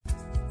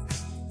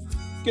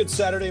Good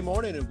Saturday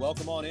morning and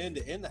welcome on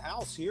In the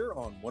House here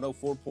on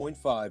 104.5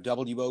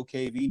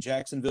 WOKV,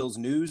 Jacksonville's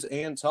news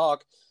and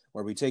talk,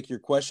 where we take your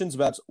questions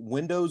about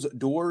windows,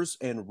 doors,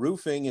 and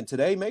roofing. And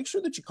today, make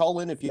sure that you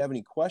call in if you have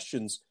any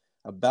questions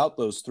about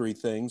those three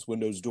things,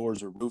 windows,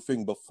 doors, or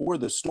roofing, before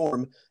the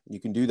storm. You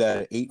can do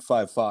that at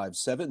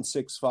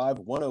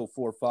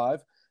 855-765-1045.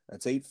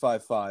 That's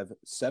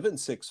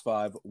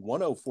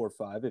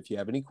 855-765-1045 if you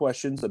have any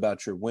questions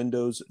about your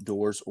windows,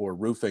 doors, or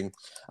roofing.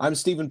 I'm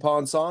Stephen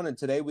Ponson, and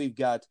today we've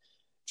got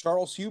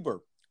Charles Huber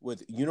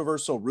with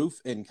Universal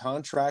Roof and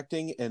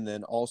Contracting, and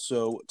then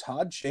also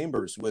Todd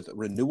Chambers with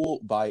Renewal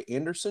by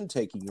Andersen,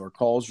 taking your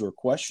calls, your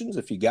questions,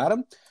 if you got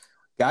them.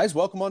 Guys,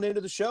 welcome on into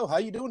the show. How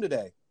you doing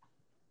today?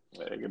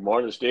 Hey, good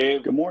morning,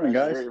 Steve. Good morning,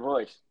 guys. Hear your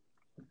voice.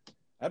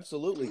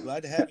 Absolutely.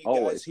 Glad to have you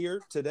guys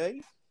here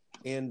today.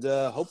 And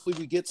hopefully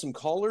we get some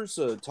callers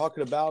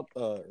talking about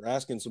or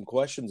asking some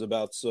questions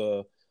about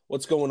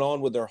what's going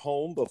on with their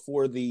home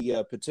before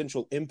the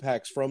potential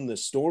impacts from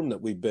this storm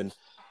that we've been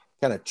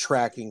kind of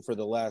tracking for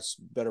the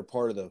better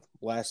part of the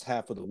last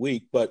half of the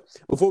week. But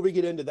before we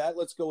get into that,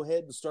 let's go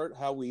ahead and start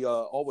how we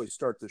always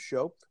start the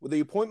show with the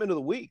appointment of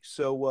the week.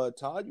 So,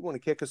 Todd, you want to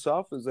kick us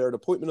off? Is there an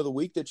appointment of the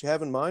week that you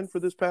have in mind for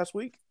this past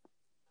week?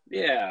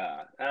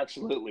 Yeah,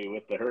 absolutely.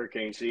 With the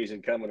hurricane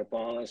season coming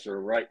upon us,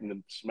 or right in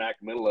the smack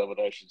middle of it,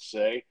 I should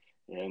say,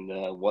 and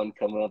one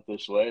coming up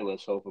this way,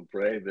 let's hope and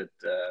pray that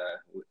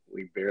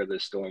we bear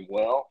this storm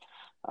well.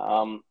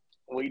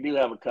 We do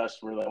have a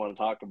customer that I want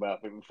to talk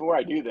about, but before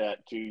I do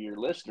that, to your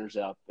listeners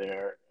out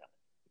there,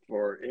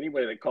 for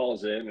anybody that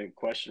calls in and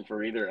question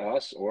for either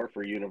us or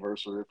for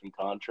Universal Roof and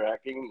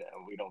Contracting,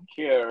 we don't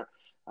care.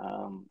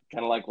 Kind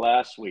of like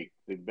last week,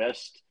 the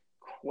best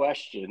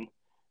question.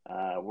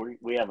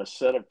 We have a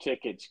set of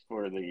tickets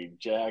for the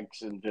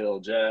Jacksonville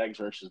Jags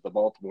versus the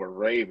Baltimore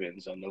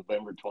Ravens on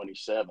November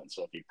 27th.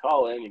 So if you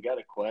call in, you got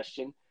a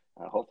question,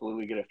 hopefully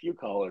we get a few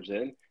callers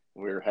in.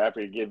 We're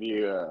happy to give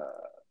you a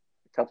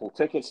couple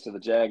tickets to the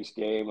Jags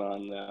game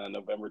on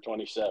November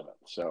 27th.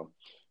 So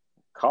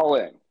call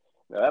in.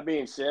 Now, that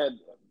being said,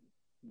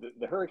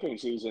 the hurricane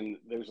season,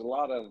 there's a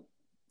lot of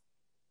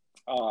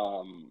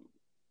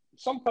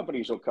some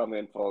companies will come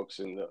in, folks,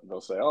 and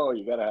they'll say, oh,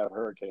 you got to have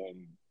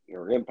hurricane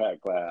or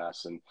impact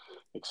glass and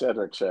et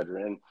cetera, et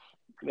cetera. And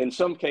in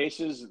some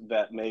cases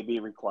that may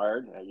be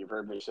required. You've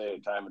heard me say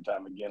it time and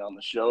time again on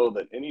the show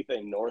that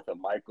anything north of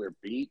Meikler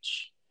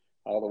Beach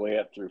all the way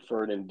up through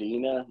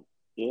Fernandina,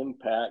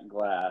 impact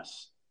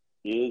glass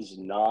is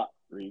not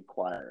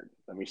required.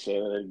 Let me say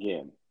that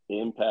again.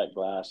 Impact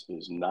glass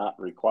is not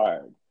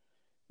required.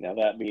 Now,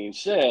 that being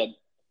said,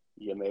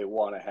 you may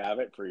want to have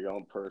it for your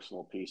own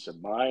personal peace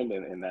of mind,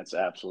 and that's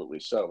absolutely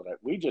so. But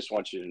we just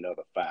want you to know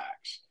the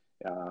facts.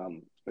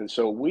 And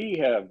so we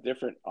have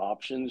different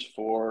options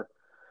for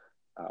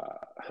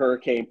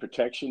hurricane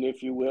protection,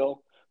 if you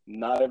will.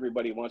 Not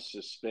everybody wants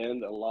to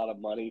spend a lot of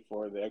money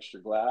for the extra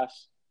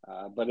glass,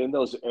 but in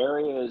those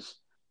areas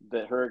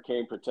that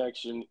hurricane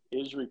protection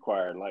is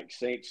required, like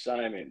St.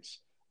 Simons,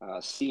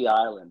 Sea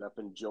Island up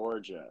in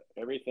Georgia,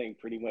 everything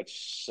pretty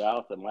much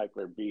south of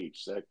Meikler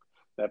Beach,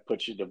 that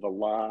puts you to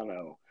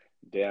Volano,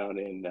 down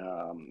in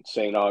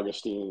St.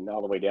 Augustine,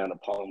 all the way down to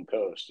Palm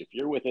Coast. If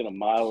you're within a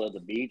mile of the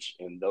beach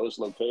in those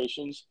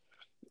locations,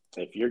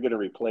 if you're going to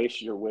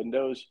replace your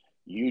windows,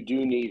 you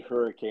do need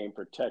hurricane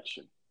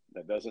protection.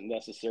 That doesn't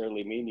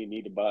necessarily mean you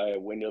need to buy a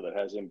window that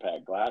has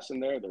impact glass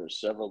in there. There are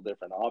several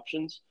different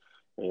options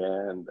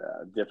and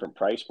different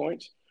price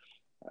points.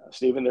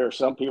 Stephen, there are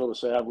some people that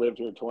say, I've lived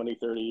here 20,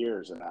 30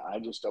 years, and I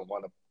just don't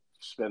want to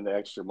spend the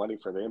extra money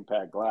for the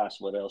impact glass.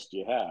 What else do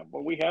you have?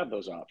 Well, we have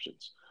those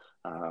options.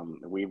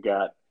 We've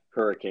got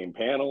hurricane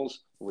panels.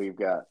 We've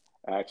got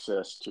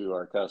access to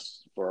our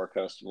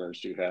customers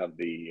to have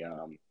the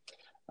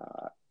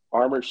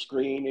armor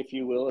screen, if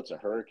you will. It's a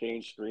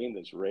hurricane screen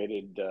that's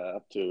rated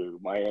up to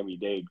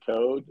Miami-Dade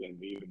code,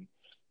 and even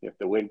if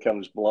the wind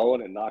comes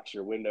blowing and knocks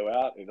your window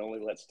out, it only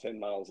lets 10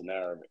 miles an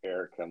hour of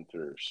air come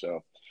through.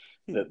 So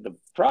the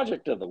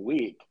project of the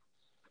week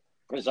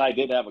is I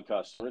did have a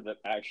customer that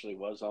actually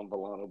was on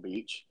Volano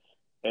Beach,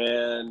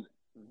 and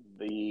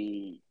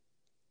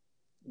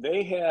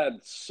they had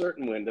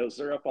certain windows.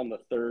 They're up on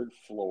the third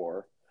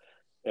floor,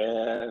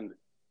 and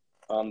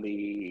on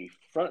the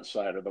front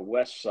side or the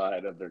west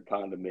side of their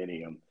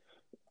condominium,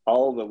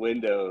 all the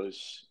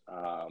windows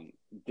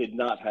did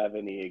not have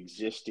any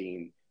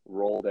existing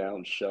roll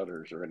down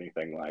shutters or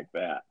anything like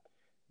that.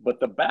 But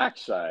the back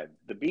side,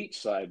 the beach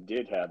side,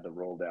 did have the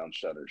roll down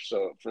shutters.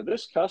 So for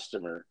this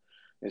customer,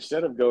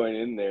 instead of going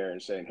in there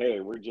and saying, hey,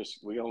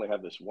 we only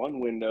have this one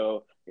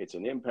window, it's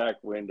an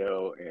impact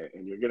window,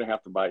 and you're going to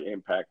have to buy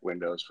impact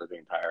windows for the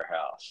entire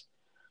house.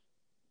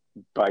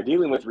 By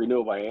dealing with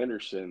Renewal by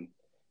Andersen,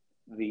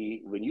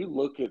 when you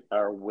look at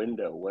our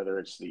window, whether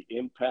it's the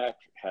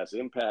has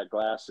impact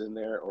glass in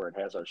there or it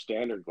has our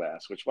standard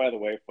glass, which, by the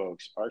way,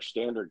 folks, our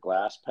standard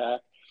glass pack,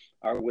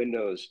 our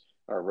windows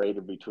are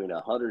rated between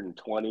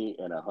 120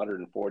 and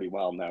 140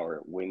 mile an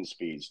hour wind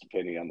speeds,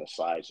 depending on the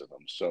size of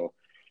them. So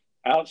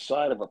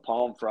outside of a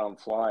palm frond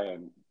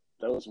flying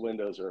those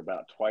windows are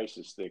about twice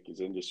as thick as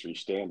industry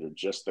standard,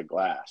 just the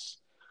glass.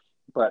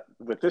 But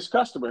with this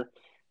customer,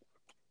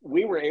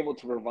 we were able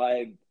to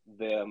provide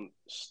them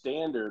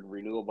standard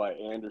Renewal by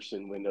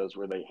Andersen windows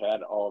where they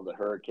had all the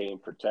hurricane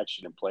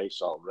protection in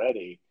place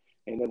already.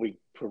 And then we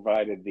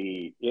provided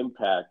the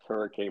impact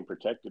hurricane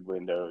protected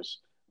windows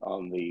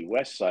on the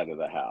west side of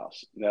the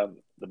house. Now,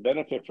 the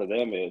benefit for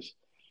them is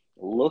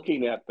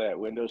looking at that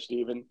window,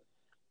 Stephen,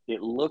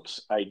 it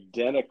looks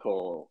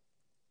identical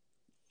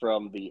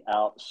from the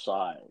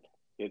outside.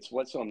 It's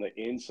what's on the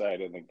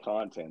inside and the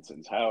contents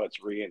and how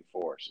it's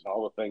reinforced and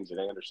all the things that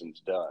Andersen's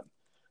done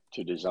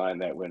to design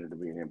that window to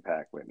be an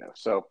impact window.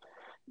 So,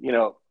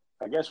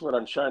 I guess what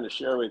I'm trying to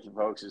share with you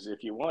folks is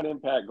if you want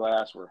impact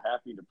glass, we're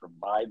happy to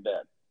provide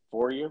that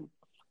for you,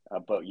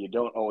 but you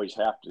don't always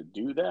have to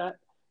do that.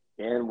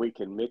 And we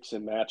can mix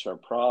and match our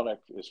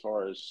product as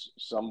far as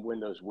some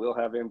windows will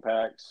have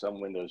impact,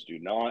 some windows do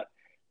not.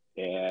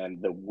 And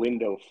the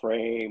window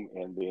frame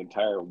and the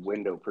entire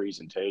window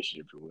presentation,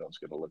 if you will, is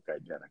going to look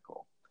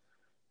identical.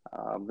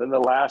 Then the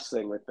last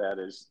thing with that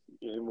is,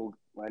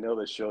 I know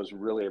this show is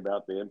really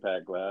about the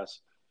impact glass,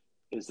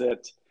 is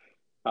that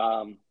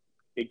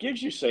it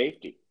gives you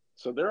safety.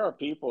 So there are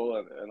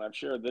people, and I've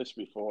shared this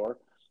before,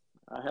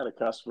 I had a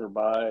customer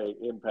buy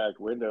impact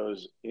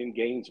windows in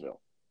Gainesville,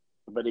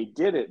 but he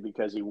did it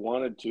because he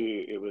wanted to.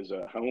 It was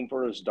a home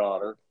for his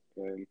daughter,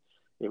 and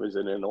it was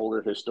in an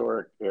older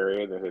historic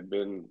area that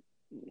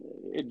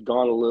it'd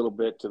gone a little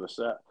bit to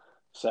the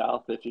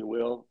south, if you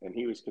will, and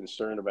he was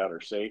concerned about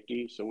her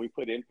safety. So we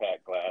put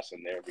impact glass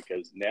in there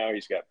because now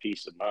he's got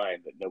peace of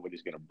mind that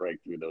nobody's going to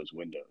break through those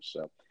windows.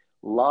 So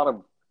a lot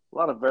of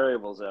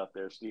variables out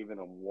there, Stephen,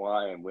 on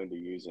why and when to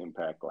use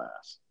impact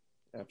glass.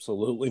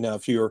 Absolutely. Now,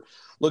 if you're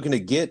looking to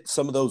get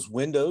some of those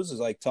windows, as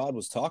like Todd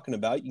was talking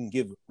about, you can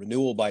give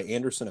Renewal by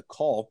Andersen a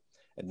call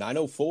at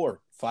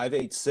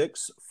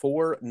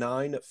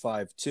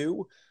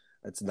 904-586-4952.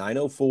 That's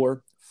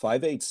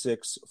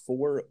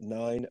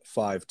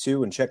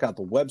 904-586-4952. And check out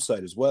the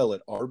website as well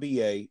at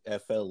rbafla.com.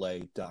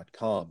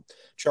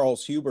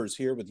 Charles Huber's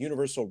here with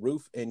Universal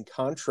Roof and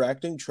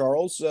Contracting.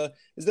 Charles,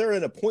 is there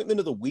an appointment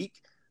of the week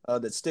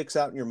that sticks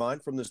out in your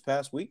mind from this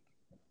past week?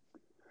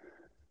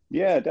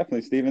 Yeah,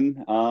 definitely,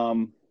 Stephen.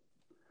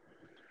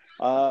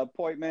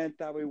 Appointment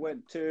that we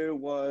went to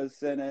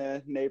was in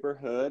a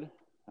neighborhood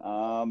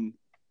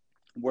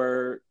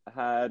where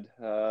had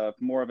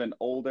more of an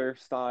older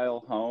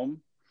style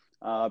home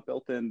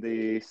built in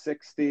the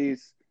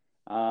 60s,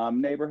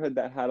 neighborhood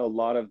that had a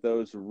lot of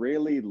those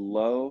really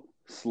low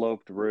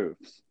sloped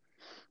roofs.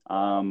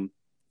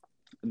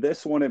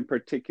 This one in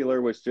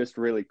particular was just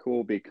really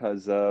cool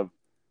because of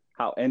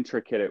how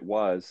intricate it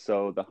was.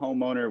 So the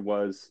homeowner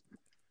was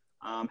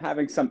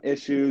having some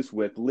issues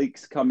with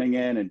leaks coming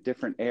in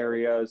different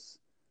areas.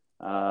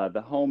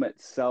 The home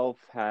itself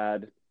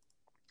had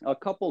a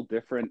couple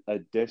different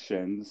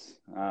additions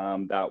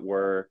that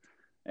were,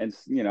 and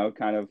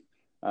kind of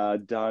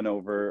done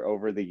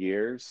over the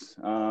years.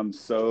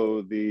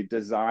 So the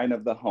design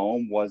of the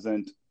home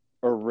wasn't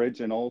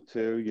original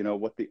to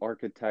what the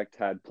architect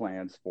had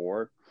plans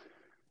for,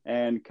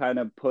 and kind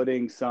of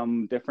putting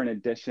some different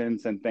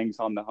additions and things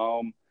on the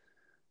home.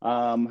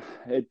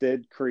 It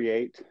did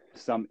create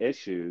some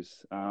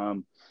issues.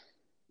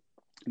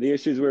 The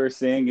issues we were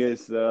seeing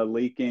is the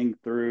leaking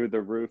through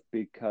the roof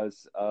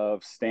because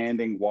of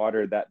standing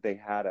water that they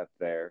had up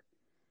there.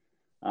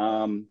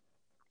 And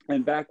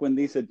back when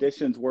these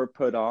additions were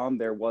put on,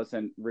 there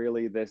wasn't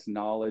really this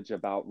knowledge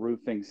about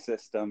roofing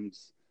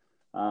systems,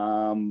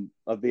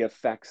 of the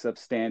effects of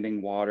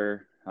standing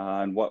water,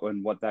 and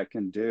what that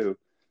can do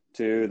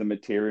to the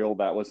material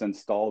that was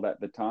installed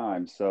at the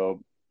time.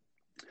 So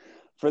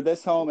for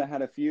this home, it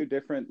had a few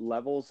different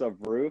levels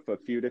of roof, a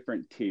few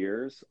different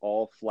tiers,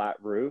 all flat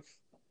roof.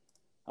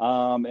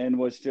 And it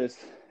was just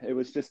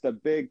a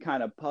big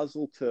kind of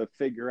puzzle to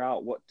figure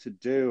out what to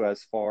do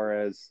as far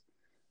as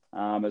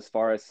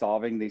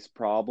solving these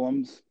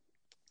problems.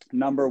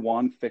 Number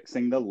one,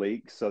 fixing the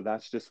leak. So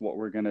that's just what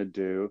we're going to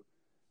do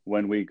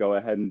when we go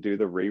ahead and do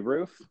the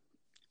re-roof.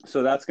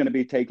 So that's going to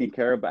be taken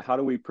care of, but how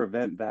do we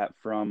prevent that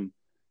from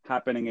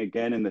happening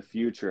again in the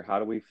future? How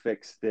do we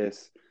fix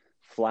this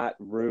flat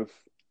roof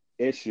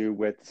issue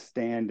with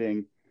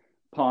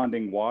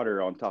ponding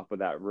water on top of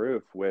that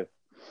roof, with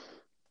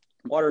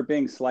water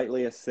being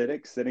slightly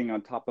acidic sitting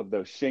on top of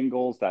those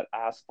shingles, that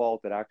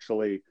asphalt that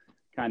actually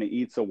kind of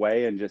eats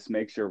away and just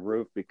makes your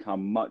roof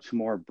become much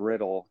more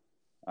brittle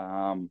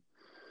and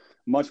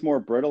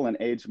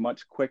age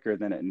much quicker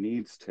than it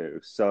needs to.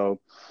 So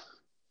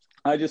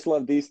I just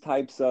love these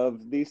types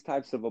of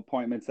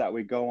appointments that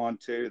we go on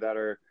to that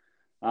are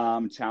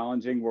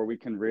challenging, where we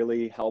can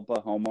really help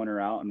a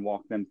homeowner out and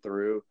walk them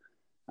through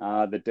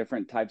the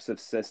different types of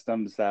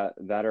systems that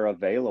are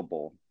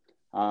available.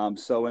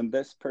 So in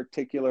this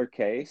particular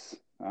case,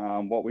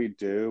 what we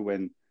do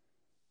when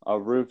a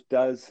roof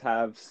does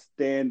have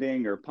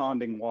standing or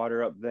ponding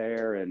water up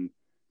there and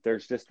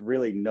there's just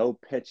really no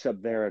pitch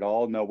up there at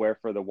all, nowhere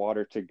for the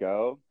water to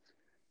go,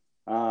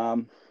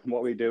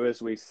 what we do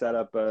is we set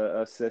up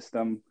a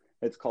system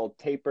it's called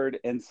tapered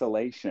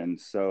insulation.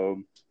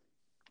 So,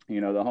 the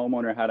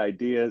homeowner had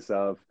ideas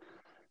of,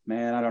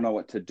 man, I don't know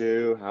what to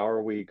do. How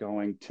are we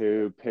going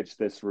to pitch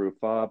this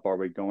roof up? Are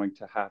we going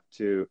to have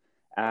to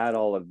add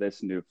all of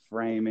this new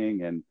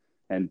framing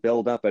and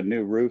build up a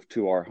new roof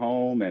to our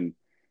home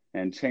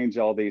and change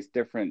all these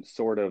different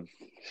sort of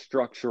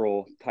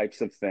structural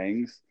types of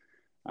things?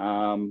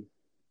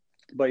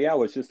 But yeah, I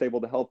was just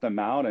able to help them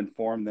out and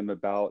inform them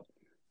about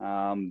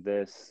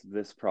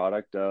this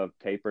product of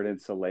tapered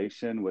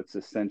insulation, which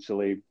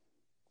essentially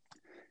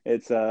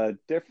it's a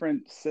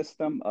different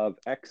system of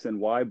X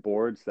and Y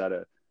boards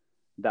that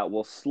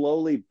will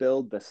slowly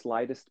build the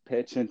slightest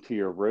pitch into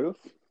your roof.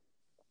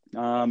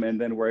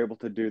 And then we're able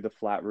to do the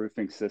flat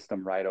roofing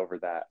system right over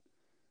that.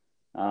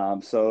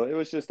 So it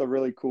was just a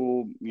really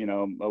cool,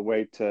 a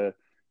way to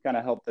kind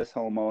of help this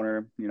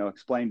homeowner,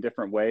 explain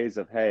different ways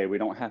of, hey, we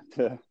don't have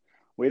to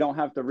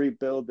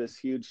rebuild this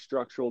huge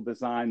structural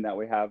design that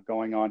we have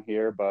going on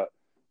here, but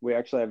we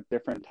actually have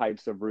different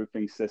types of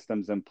roofing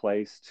systems in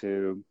place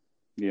to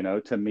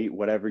meet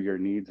whatever your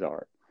needs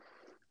are.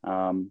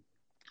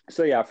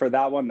 So yeah, for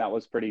that one, that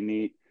was pretty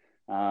neat,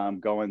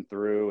 going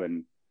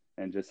through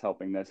and just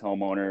helping this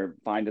homeowner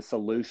find a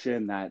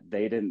solution that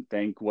they didn't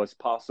think was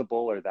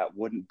possible or that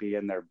wouldn't be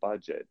in their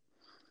budget.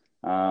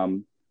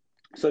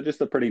 So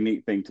just a pretty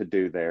neat thing to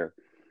do there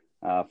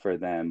for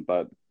them.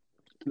 But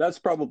that's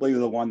probably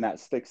the one that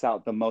sticks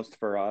out the most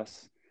for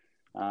us.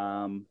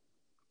 Yeah,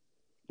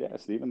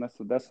 Stephen,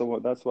 that's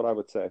what I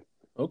would say.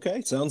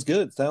 Okay, sounds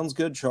good. Sounds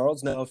good,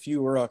 Charles. Now, if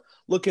you were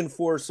looking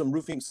for some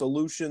roofing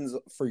solutions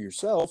for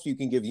yourself, you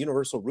can give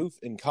Universal Roof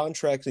and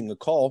Contracting a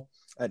call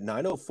at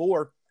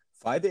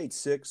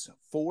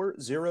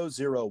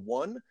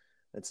 904-586-4001.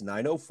 That's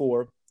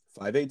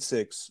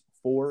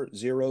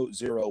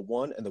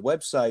 904-586-4001. And the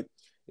website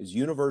is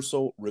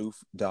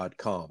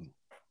universalroof.com.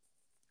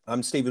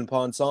 I'm Stephen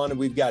Ponson, and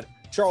we've got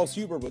Charles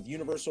Huber with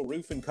Universal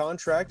Roof and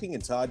Contracting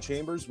and Todd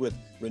Chambers with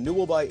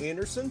Renewal by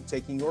Andersen,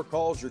 taking your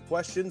calls, your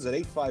questions at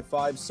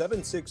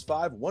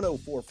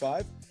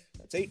 855-765-1045.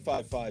 That's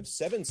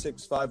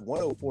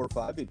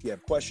 855-765-1045. If you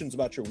have questions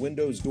about your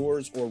windows,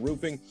 doors, or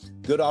roofing,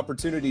 good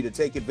opportunity to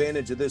take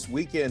advantage of this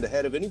weekend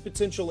ahead of any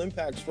potential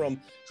impacts from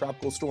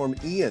Tropical Storm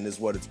Ian is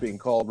what it's being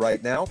called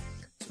right now.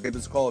 So give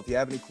us a call if you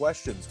have any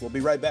questions. We'll be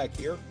right back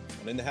here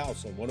on In the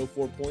House on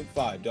 104.5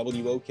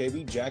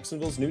 WOKV,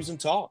 Jacksonville's News and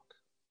Talk.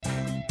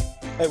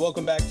 Hey,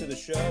 welcome back to the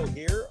show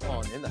here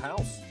on In the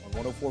House on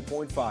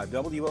 104.5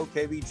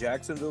 WOKV,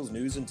 Jacksonville's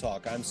News and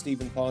Talk. I'm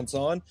Stephen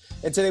Ponson,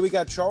 and today we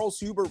got Charles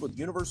Huber with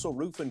Universal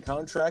Roof and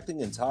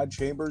Contracting and Todd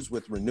Chambers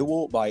with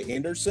Renewal by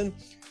Andersen,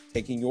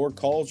 taking your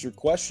calls, your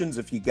questions.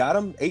 If you got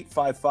them,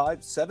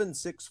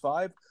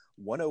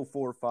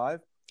 855-765-1045.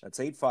 That's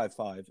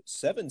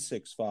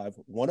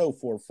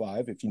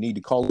 855-765-1045. If you need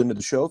to call into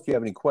the show, if you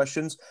have any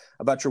questions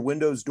about your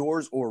windows,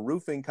 doors, or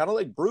roofing, kind of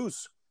like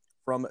Bruce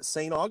from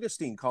St.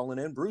 Augustine calling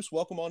in. Bruce,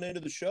 welcome on into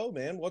the show,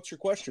 man. What's your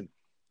question?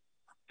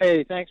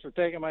 Hey, thanks for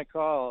taking my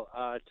call.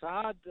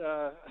 Todd,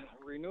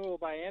 Renewal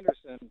by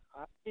Andersen.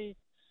 I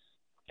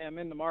am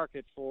in the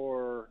market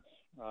for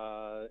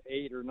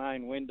 8 or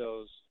 9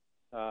 windows,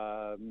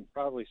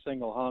 probably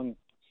single hung.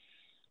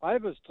 I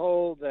was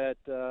told that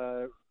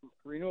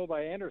Renewal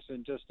by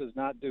Andersen just does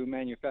not do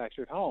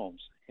manufactured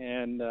homes,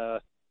 and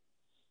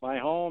my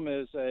home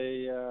is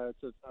a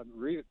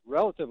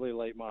relatively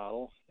late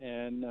model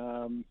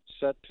and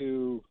set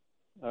to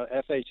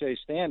FHA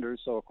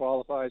standards, so it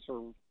qualifies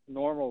for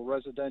normal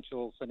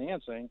residential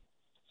financing,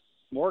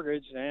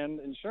 mortgage, and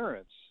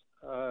insurance.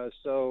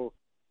 So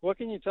what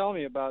can you tell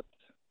me about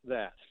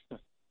that?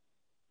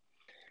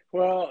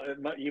 Well,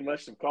 you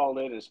must have called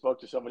in and spoke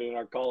to somebody in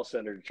our call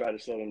center to try to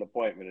set an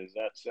appointment. Does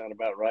that sound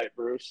about right,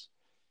 Bruce?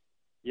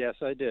 Yes,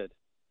 I did.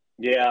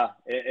 Yeah,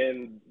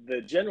 and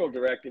the general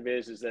directive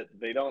is that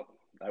they don't.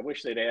 I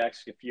wish they'd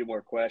ask a few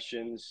more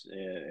questions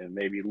and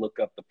maybe look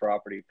up the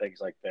property, things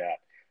like that.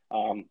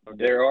 Okay.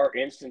 There are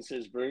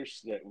instances,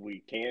 Bruce, that we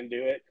can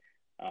do it.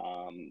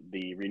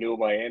 The Renewal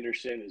by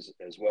Andersen,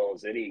 as well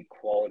as any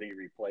quality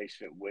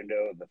replacement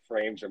window, the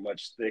frames are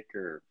much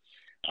thicker.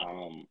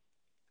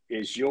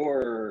 Is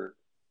your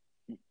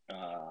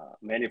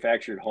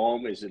manufactured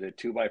home, is it a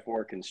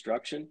 2x4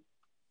 construction?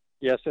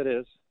 Yes, it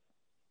is.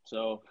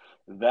 So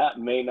that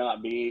may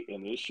not be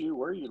an issue.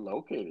 Where are you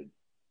located?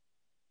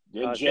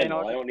 In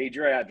general, I don't need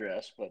your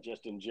address, but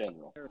just in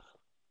general.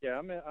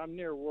 Yeah, I'm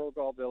near World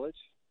Gall Village.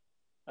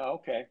 Oh,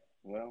 okay.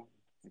 Well,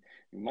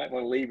 you might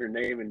want to leave your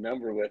name and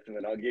number with them,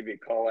 and I'll give you a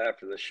call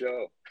after the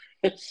show.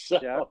 So,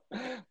 yeah,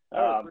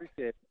 I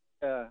appreciate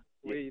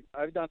it.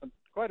 I've done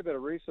quite a bit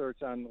of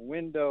research on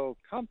window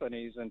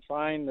companies and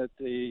find that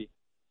the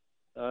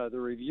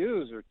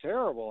reviews are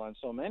terrible on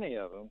so many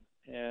of them.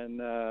 And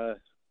the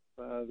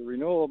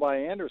Renewal by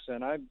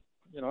Andersen, I'm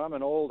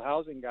an old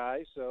housing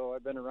guy, so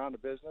I've been around the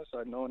business.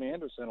 I've known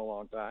Andersen a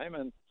long time,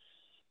 and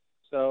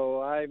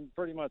so I'm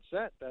pretty much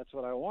set. That's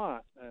what I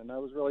want. And I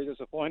was really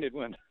disappointed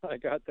when I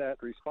got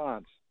that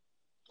response.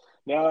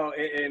 No,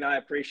 and I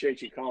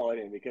appreciate you calling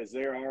in because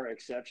there are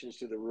exceptions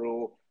to the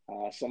rule.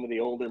 some of the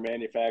older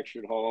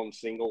manufactured homes,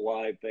 single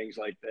wide, things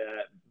like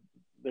that,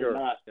 they're Sure.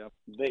 not, Yep.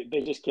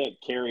 they just can't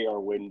carry our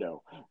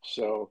window.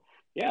 So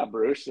yeah,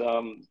 Bruce,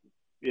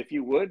 if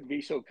you would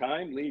be so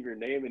kind, leave your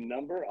name and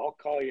number. I'll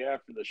call you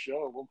after the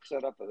show. We'll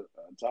set up a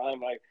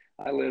time.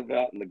 I live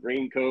out in the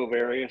Green Cove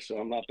area, so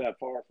I'm not that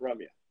far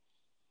from you.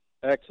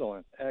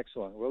 Excellent.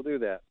 We'll do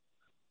that.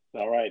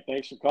 All right.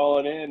 Thanks for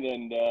calling in.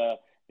 And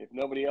if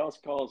nobody else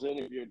calls in,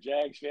 if you're a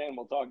Jags fan,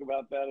 we'll talk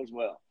about that as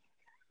well.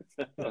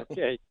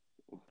 Okay.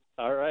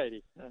 All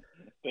righty.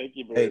 Thank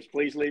you, Bruce. Hey.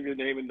 Please leave your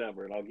name and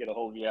number, and I'll get a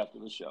hold of you after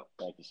the show.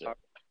 Thank you, sir.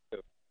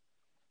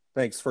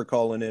 Thanks for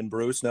calling in,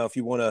 Bruce. Now, if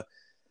you want to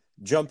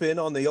jump in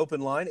on the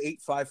open line,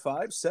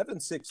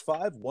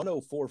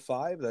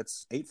 855-765-1045.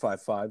 That's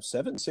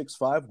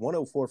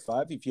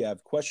 855-765-1045. If you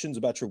have questions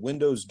about your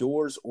windows,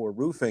 doors, or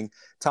roofing.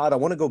 Todd, I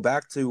want to go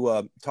back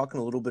to talking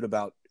a little bit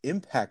about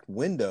impact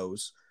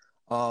windows,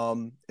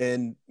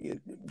 and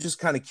just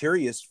kind of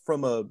curious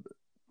from a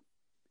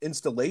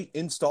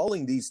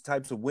installing these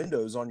types of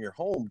windows on your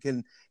home,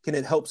 can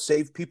it help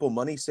save people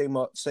money, say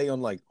on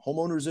like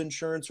homeowners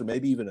insurance, or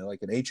maybe even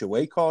like an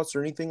HOA cost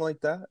or anything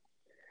like that?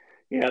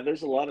 Yeah,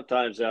 there's a lot of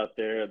times out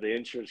there, the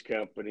insurance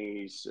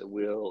companies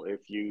will,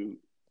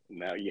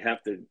 now you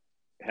have to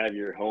have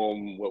your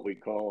home what we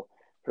call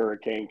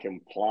hurricane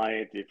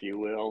compliant, if you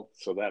will.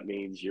 So that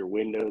means your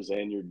windows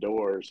and your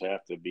doors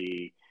have to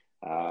be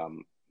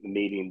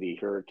meeting the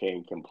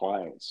hurricane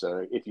compliance.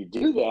 So if you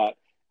do that,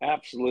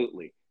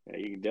 absolutely.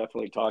 You can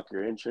definitely talk to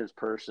your insurance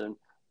person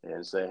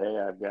and say, hey,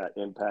 I've got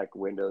impact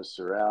windows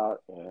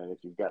throughout. And if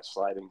you've got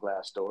sliding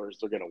glass doors,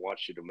 they're going to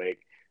want you to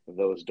make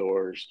those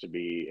doors to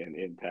be an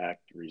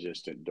impact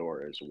resistant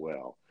door as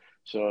well.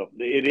 So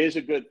it is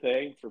a good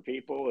thing for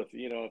people if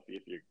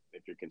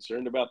you're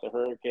concerned about the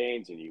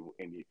hurricanes and you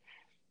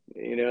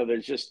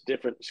there's just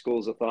different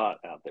schools of thought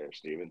out there,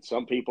 Stephen.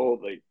 Some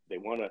people they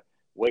want to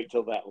wait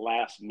till that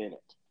last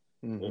minute.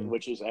 Mm-hmm.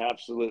 Which is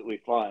absolutely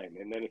fine.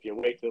 And then if you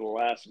wait till the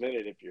last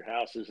minute, if your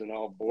house isn't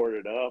all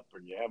boarded up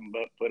or you haven't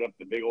put up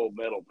the big old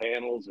metal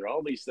panels or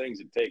all these things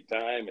that take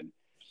time, and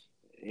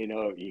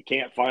you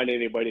can't find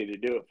anybody to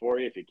do it for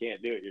you if you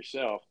can't do it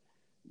yourself,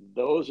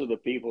 those are the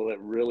people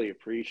that really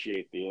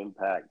appreciate the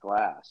impact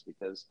glass,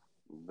 because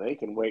they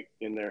can wait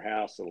in their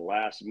house to the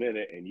last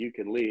minute and you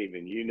can leave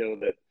and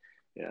that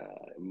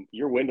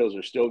your windows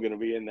are still going to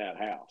be in that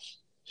house.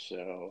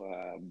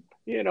 So,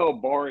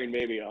 barring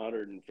maybe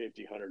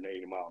 150,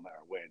 180 mile an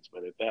hour winds,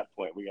 but at that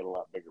point, we got a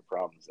lot bigger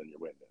problems than your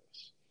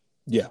windows.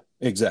 Yeah,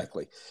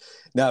 exactly.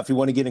 Now, if you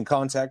want to get in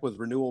contact with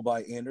Renewal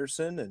by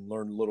Andersen and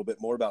learn a little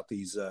bit more about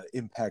these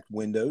impact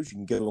windows, you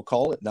can give them a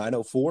call at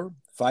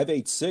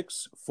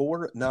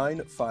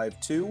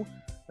 904-586-4952.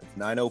 That's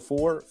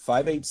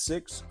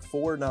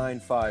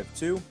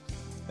 904-586-4952.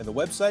 And the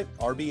website,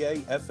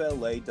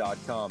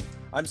 rbafla.com.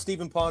 I'm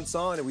Stephen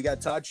Ponson, and we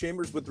got Todd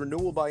Chambers with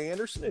Renewal by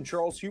Andersen and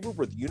Charles Huber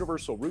with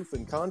Universal Roof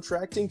and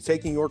Contracting,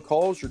 taking your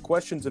calls, your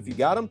questions if you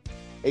got them.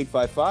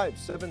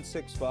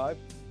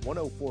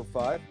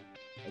 855-765-1045.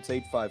 That's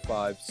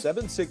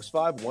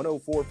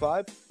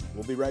 855-765-1045.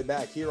 We'll be right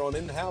back here on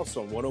In the House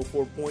on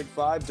 104.5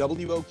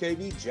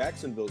 WOKV,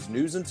 Jacksonville's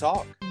News and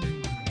Talk.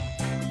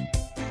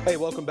 Hey,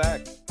 welcome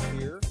back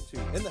here to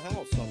In the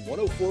House on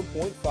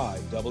 104.5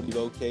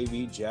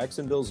 WOKV,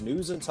 Jacksonville's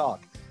News and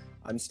Talk.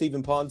 I'm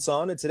Stephen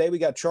Ponson, and today we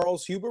got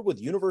Charles Huber with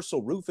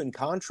Universal Roof and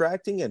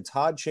Contracting and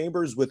Todd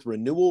Chambers with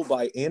Renewal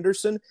by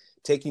Andersen,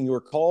 taking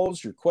your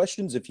calls, your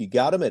questions, if you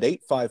got them, at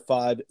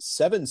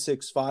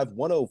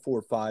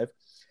 855-765-1045.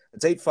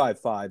 It's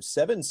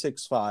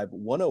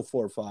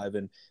 855-765-1045.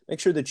 And make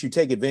sure that you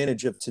take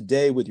advantage of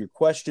today with your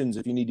questions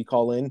if you need to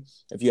call in,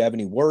 if you have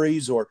any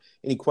worries or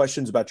any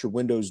questions about your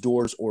windows,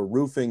 doors, or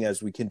roofing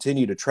as we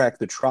continue to track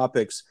the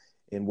tropics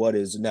in what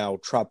is now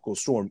Tropical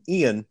Storm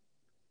Ian,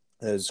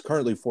 is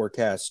currently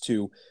forecast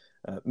to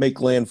make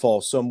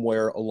landfall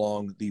somewhere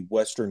along the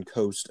western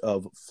coast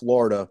of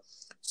Florida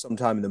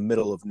sometime in the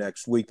middle of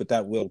next week, but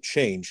that will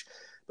change.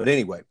 But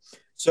anyway,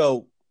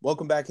 so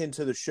welcome back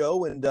into the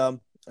show, and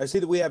I see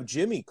that we have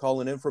Jimmy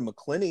calling in from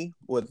McClinney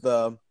with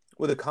a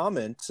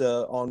comment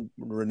on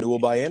Renewal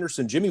by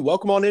Andersen. Jimmy,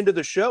 welcome on into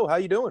the show. How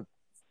you doing?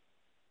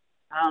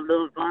 I'm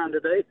doing fine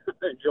today,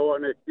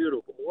 enjoying this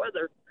beautiful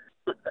weather.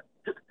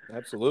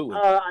 Absolutely.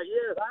 Yes,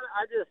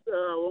 I just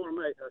want to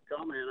make a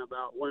comment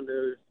about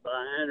Windows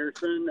by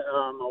Andersen.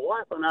 My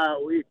wife and I,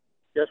 we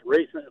just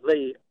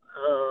recently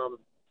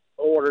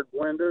ordered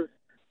windows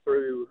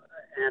through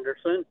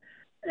Andersen,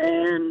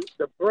 and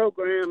the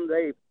program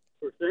they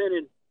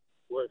presented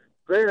was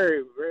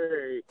very,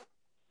 very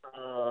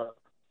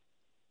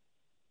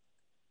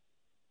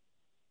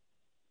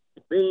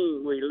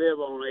being we live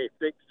on a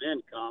fixed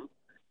income,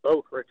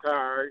 both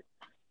retired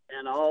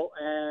and all,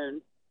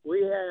 and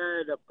we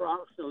had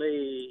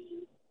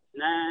approximately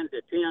 9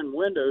 to 10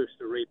 windows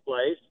to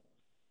replace,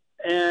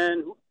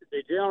 and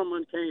the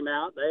gentleman came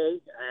out. They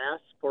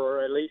asked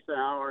for at least an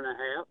hour and a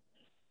half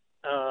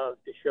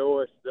to show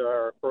us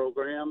our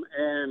program,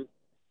 and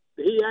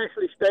he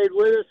actually stayed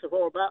with us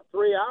for about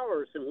 3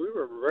 hours, and we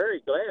were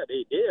very glad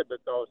he did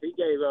because he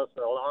gave us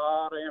a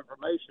lot of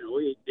information.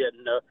 We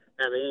didn't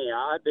have any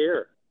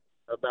idea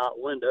about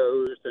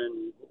windows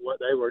and what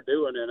they were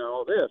doing and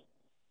all this.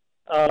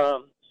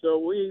 So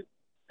we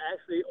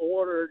actually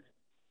ordered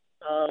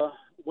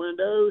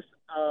windows.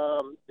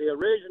 The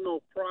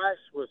original price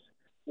was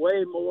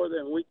way more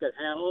than we could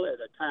handle at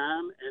the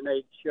time, and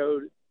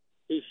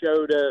he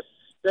showed us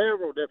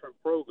several different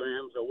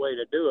programs, a way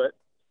to do it.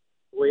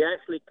 We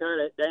actually cut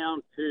it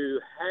down to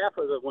half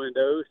of the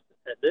windows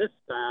at this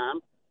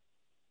time,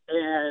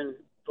 and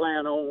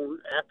plan on,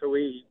 after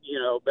we,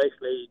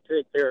 basically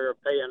take care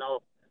of paying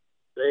off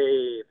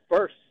the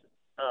first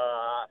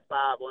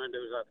 5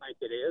 windows, I think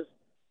it is,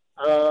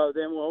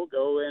 then we'll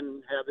go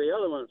and have the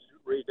other ones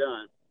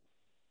redone.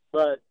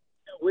 But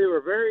we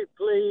were very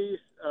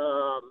pleased.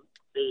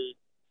 The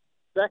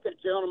second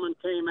gentleman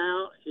came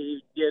out.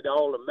 He did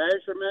all the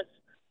measurements.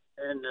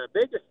 And the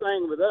biggest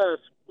thing with us,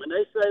 when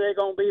they say they're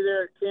going to be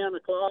there at 10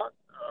 o'clock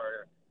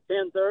or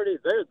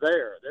 10:30, they're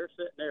there. They're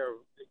sitting there,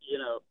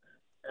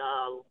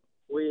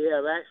 we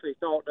have actually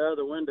talked to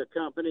other window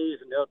companies,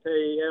 and they'll tell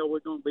you, yeah, we're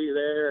going to be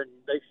there, and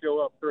they show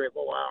up 3 or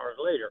 4 hours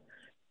later.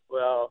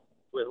 Well,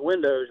 with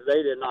windows,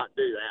 they did not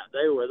do that.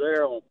 They were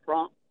there on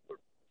prompt.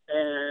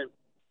 And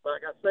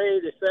like I say,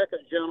 the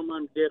second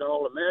gentleman did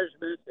all the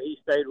measurements. He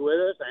stayed with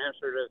us,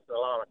 answered us a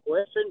lot of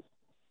questions.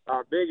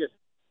 Our biggest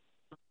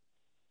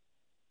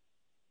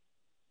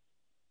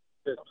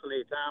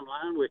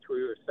timeline, which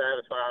we were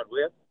satisfied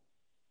with.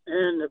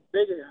 And the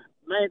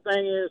main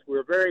thing is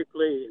we're very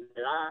pleased.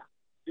 And I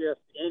suggest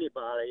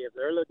anybody, if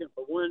they're looking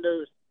for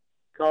windows,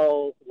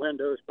 call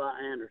Windows by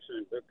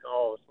Andersen,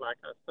 because, like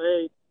I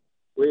say,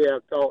 we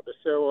have talked to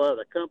several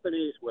other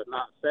companies, was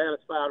not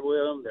satisfied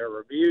with them. Their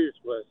reviews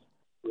was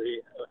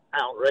really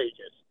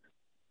outrageous,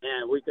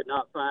 and we could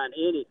not find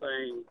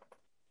anything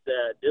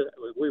that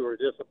we were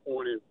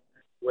disappointed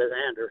with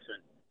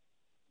Andersen.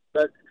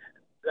 But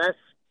that's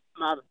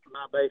my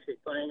basic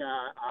thing.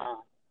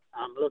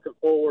 I'm looking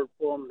forward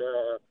for them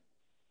to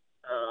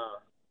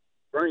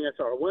bring us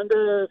our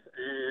windows,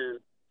 and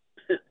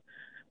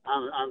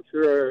I'm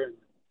sure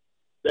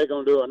they're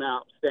going to do an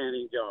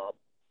outstanding job.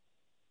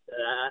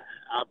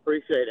 I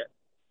appreciate it.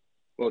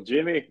 Well,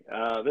 Jimmy,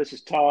 this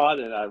is Todd,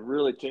 and I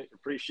really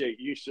appreciate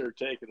you, sir,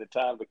 taking the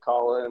time to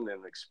call in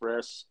and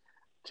express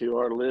to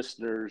our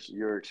listeners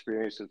your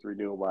experience with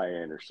Renewal by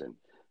Andersen.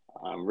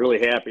 I'm really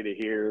happy to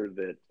hear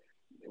that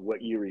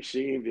what you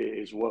received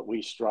is what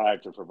we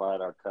strive to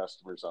provide our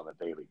customers on a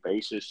daily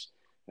basis.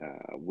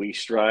 We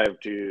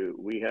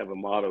have a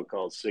motto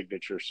called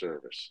signature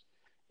service.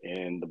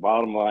 And the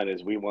bottom line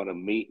is we want to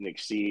meet and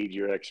exceed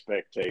your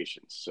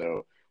expectations.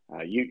 So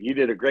you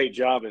did a great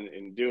job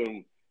in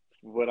doing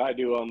what I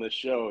do on this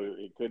show.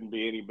 It couldn't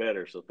be any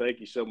better. So thank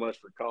you so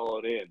much for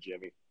calling in,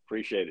 Jimmy.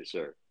 Appreciate it,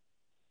 sir.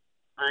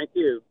 Thank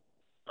you.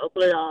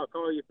 Hopefully I'll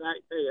call you back,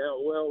 tell you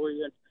how well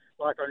we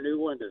like our new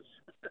windows.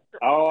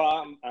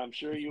 Oh, I'm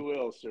sure you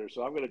will, sir.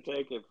 So I'm going to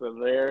take it from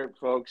there,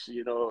 folks.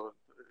 You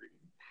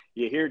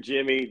hear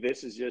Jimmy.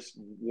 This is just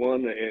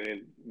one,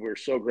 and we're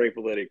so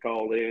grateful that he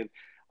called in.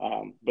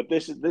 But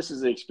this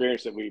is the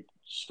experience that we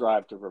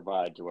strive to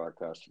provide to our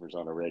customers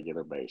on a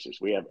regular basis.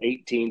 We have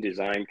 18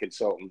 design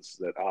consultants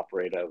that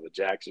operate out of the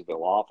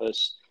Jacksonville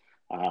office.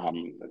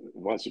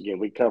 Once again,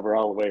 we cover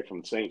all the way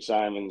from St.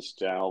 Simons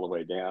all the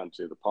way down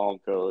to the Palm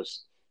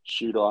Coast,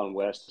 shoot on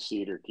west to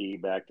Cedar Key,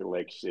 back to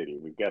Lake City.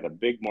 We've got a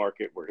big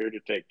market. We're here to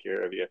take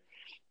care of you.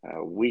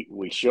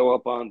 We show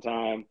up on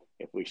time.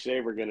 If we say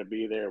we're going to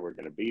be there, we're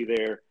going to be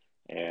there.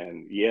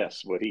 And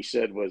yes, what he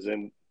said was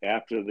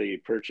after the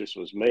purchase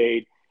was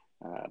made.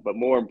 But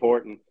more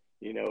important,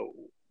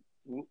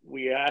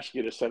 we ask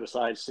you to set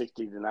aside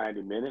 60 to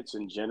 90 minutes,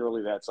 and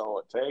generally that's all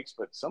it takes.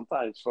 But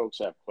sometimes folks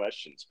have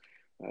questions.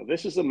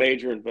 This is a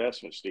major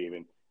investment,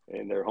 Stephen,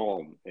 in their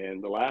home.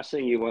 And the last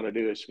thing you want to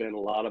do is spend a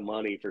lot of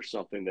money for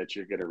something that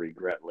you're going to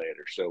regret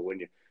later. So when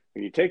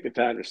you take the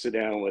time to sit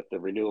down with the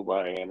Renewal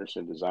by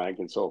Andersen design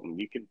consultant,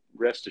 you can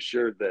rest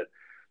assured that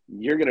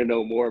you're going to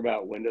know more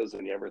about windows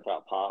than you ever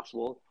thought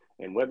possible.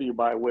 And whether you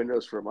buy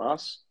windows from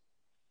us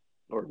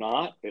or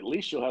not, at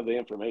least you'll have the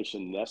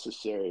information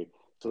necessary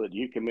so that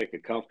you can make a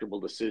comfortable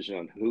decision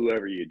on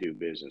whoever you do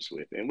business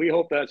with. And we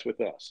hope that's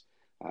with us.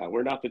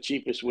 We're not the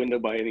cheapest window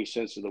by any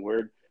sense of the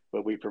word,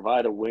 but we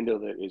provide a window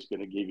that is going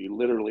to give you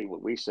literally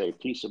what we say,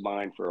 peace of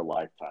mind for a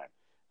lifetime.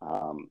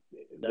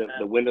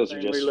 The windows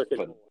are just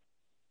fun.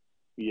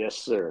 Yes,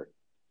 sir.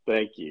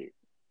 Thank you.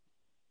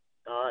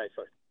 All right,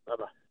 sir.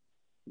 Bye-bye.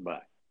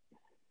 Bye.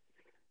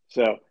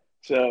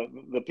 So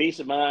the peace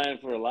of mind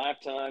for a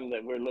lifetime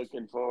that we're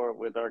looking for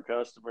with our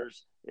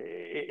customers,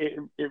 it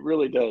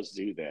really does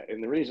do that.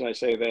 And the reason I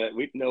say that,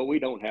 we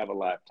don't have a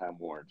lifetime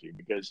warranty,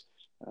 because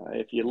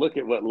if you look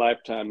at what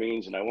lifetime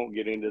means, and I won't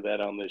get into that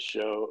on this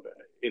show,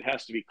 it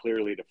has to be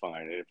clearly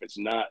defined. And if it's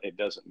not, it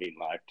doesn't mean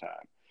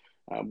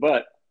lifetime.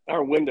 But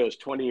our windows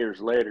 20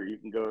 years later, you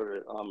can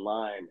go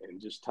online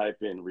and just type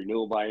in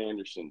Renewal by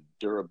Andersen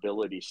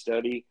durability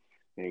study.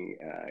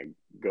 and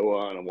go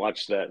on and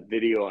watch that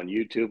video on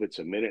YouTube. It's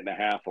 1.5 minutes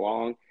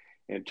long.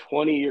 And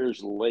 20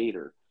 years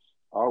later,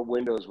 our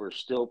windows were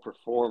still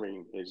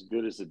performing as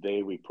good as the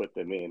day we put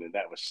them in. And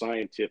that was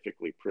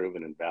scientifically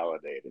proven and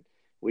validated.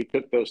 We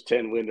took those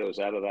 10 windows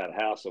out of that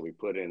house that we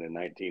put in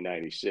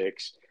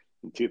 1996.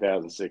 In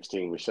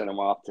 2016, we sent them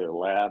off to a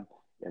lab,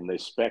 and they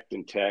spec'd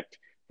and teched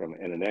from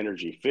an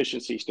energy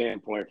efficiency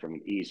standpoint, from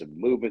an ease of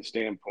movement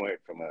standpoint,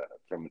 from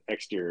an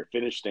exterior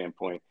finish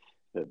standpoint,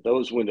 that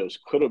those windows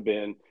could have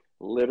been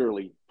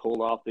literally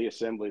pulled off the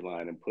assembly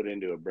line and put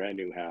into a brand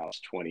new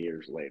house 20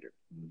 years later.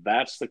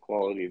 That's the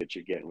quality that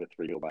you're getting with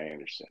Renewal by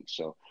Andersen.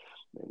 So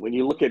when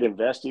you look at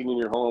investing in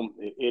your home,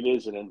 it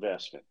is an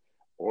investment.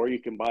 Or you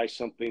can buy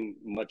something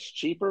much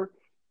cheaper,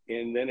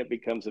 and then it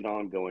becomes an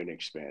ongoing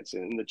expense.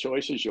 And the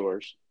choice is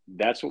yours.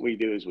 That's what we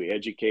do, is we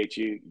educate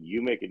you.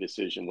 You make a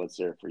decision what's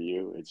there for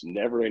you. It's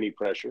never any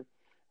pressure.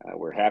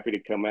 We're happy to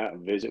come out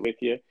and visit with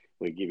you.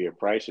 We give you a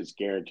price that's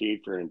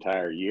guaranteed for an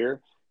entire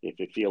year. If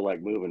you feel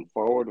like moving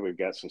forward, we've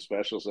got some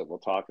specials that we'll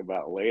talk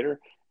about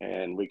later,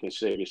 and we can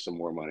save you some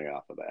more money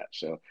off of that.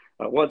 So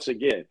once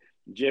again,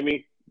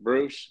 Jimmy,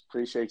 Bruce,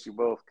 appreciate you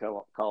both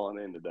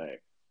calling in today.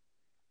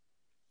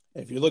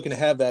 If you're looking to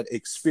have that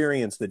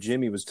experience that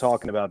Jimmy was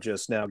talking about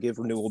just now, give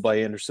Renewal by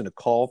Andersen a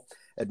call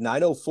at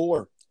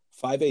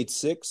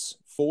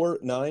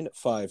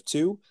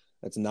 904-586-4952.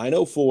 That's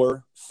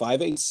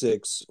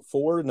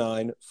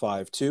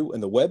 904-586-4952.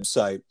 And the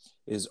website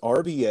is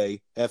rbafla.com.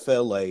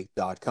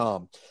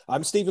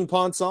 I'm Stephen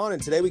Ponson,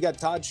 and today we got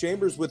Todd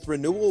Chambers with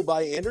Renewal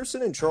by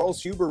Andersen and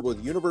Charles Huber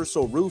with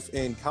Universal Roof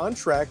and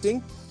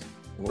Contracting.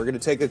 And we're going to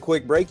take a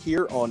quick break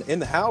here on In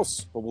the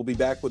House, but we'll be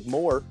back with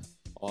more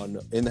on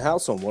In the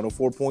House on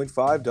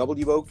 104.5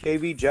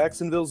 WOKV,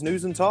 Jacksonville's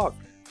News and Talk.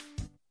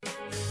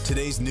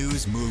 Today's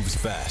news moves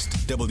fast.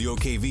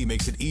 WOKV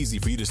makes it easy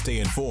for you to stay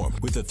informed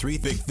with the 3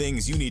 big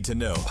things you need to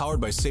know. Powered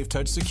by Safe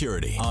Touch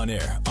Security. On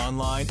air,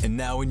 online, and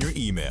now in your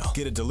email.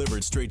 Get it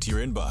delivered straight to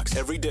your inbox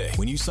every day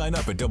when you sign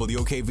up at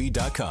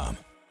WOKV.com.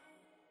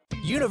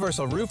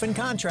 Universal Roof and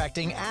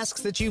Contracting asks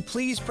that you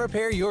please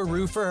prepare your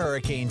roof for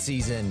hurricane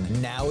season.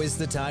 Now is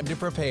the time to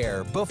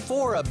prepare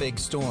before a big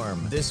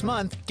storm. This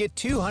month, get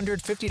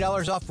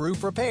 $250 off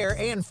roof repair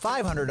and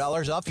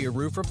 $500 off your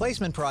roof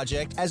replacement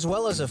project, as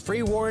well as a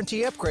free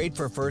warranty upgrade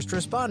for first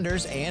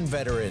responders and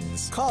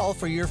veterans. Call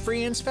for your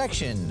free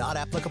inspection. Not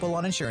applicable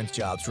on insurance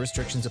jobs.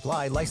 Restrictions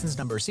apply. License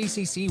number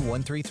CCC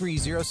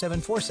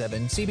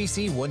 1330747,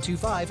 CBC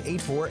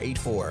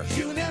 1258484.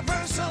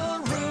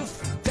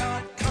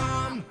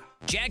 UniversalRoof.com.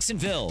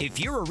 Jacksonville. If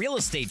you're a real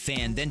estate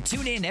fan, then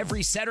tune in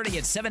every Saturday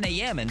at 7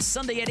 a.m. and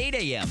Sunday at 8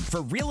 a.m.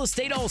 for Real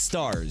Estate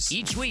All-Stars.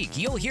 Each week,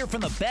 you'll hear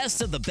from the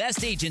best of the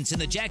best agents in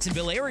the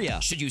Jacksonville area.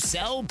 Should you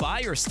sell,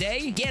 buy, or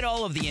stay? Get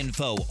all of the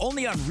info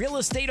only on Real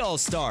Estate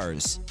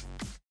All-Stars.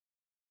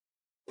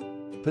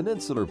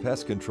 Peninsular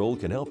Pest Control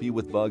can help you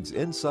with bugs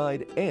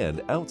inside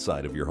and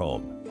outside of your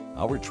home.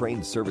 Our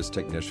trained service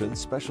technicians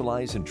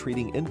specialize in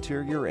treating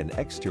interior and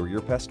exterior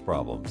pest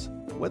problems.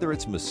 Whether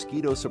it's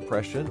mosquito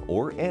suppression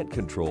or ant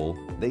control,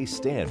 they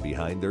stand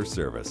behind their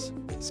service.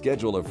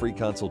 Schedule a free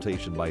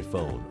consultation by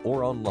phone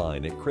or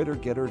online at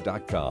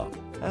crittergetter.com.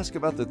 Ask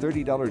about the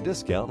 $30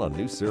 discount on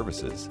new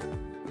services.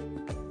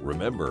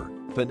 Remember,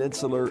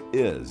 Peninsular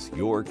is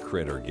your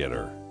Critter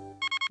Getter.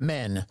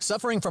 Men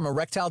suffering from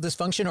erectile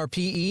dysfunction or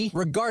PE,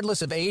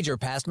 regardless of age or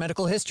past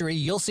medical history,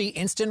 you'll see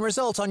instant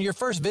results on your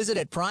first visit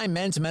at Prime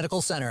Men's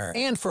Medical Center.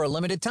 And for a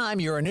limited time,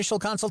 your initial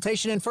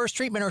consultation and first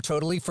treatment are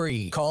totally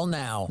free. Call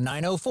now,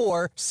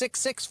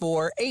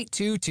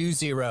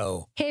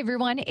 904-664-8220. Hey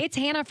everyone, it's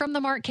Hannah from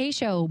the Mark K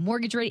Show.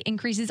 Mortgage rate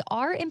increases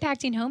are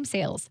impacting home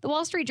sales. The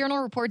Wall Street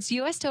Journal reports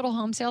U.S. total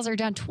home sales are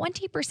down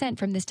 20%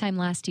 from this time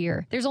last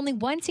year. There's only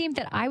one team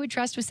that I would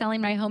trust with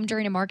selling my home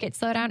during a market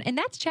slowdown, and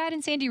that's Chad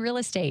and Sandy Real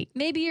Estate.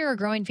 Maybe you're a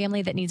growing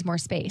family that needs more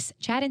space.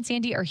 Chad and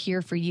Sandy are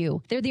here for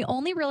you. They're the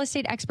only real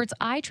estate experts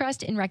I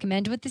trust and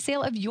recommend with the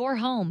sale of your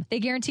home. They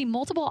guarantee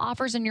multiple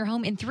offers on your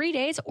home in 3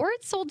 days, or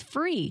it's sold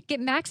free. Get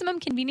maximum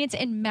convenience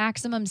and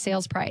maximum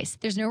sales price.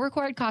 There's no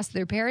required cost of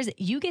the repairs.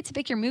 You get to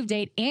pick your move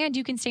date, and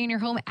you can stay in your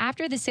home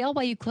after the sale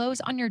while you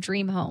close on your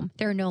dream home.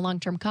 There are no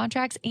long-term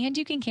contracts, and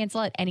you can cancel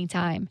at any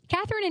time.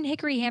 Catherine and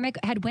Hickory Hammock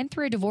had went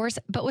through a divorce,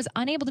 but was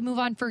unable to move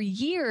on for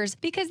years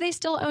because they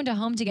still owned a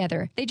home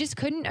together. They just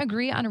couldn't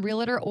agree on a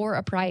realtor or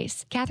a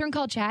price. Catherine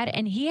called Chad,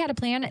 and he had a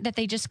plan that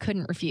they just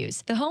couldn't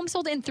refuse. The home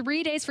sold in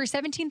 3 days for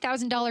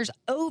 $17,000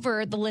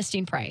 over the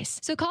listing price.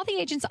 So call the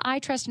agents I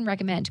trust and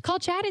recommend. Call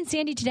Chad and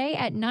Sandy today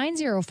at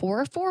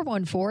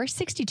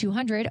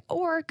 904-414-6200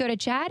 or go to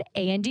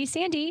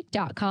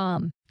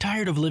chadandsandy.com.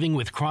 Tired of living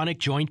with chronic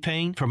joint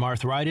pain from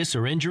arthritis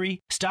or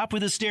injury? Stop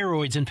with the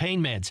steroids and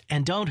pain meds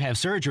and don't have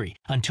surgery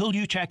until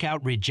you check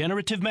out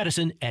regenerative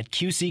medicine at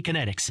QC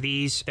Kinetics.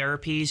 These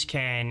therapies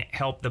can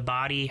help the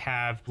body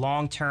have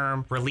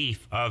long-term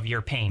relief of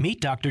your pain.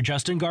 Meet Dr.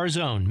 Justin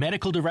Garzone,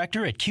 Medical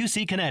Director at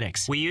QC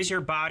Kinetics. We use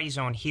your body's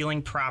own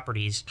healing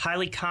properties,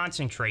 highly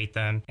concentrate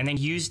them, and then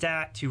use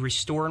that to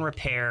restore and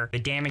repair the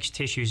damaged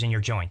tissues in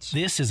your joints.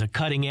 This is a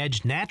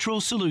cutting-edge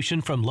natural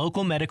solution from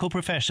local medical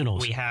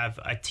professionals. We have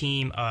a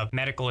team of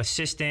medical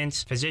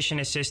assistants, physician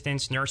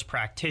assistants, nurse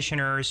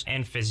practitioners,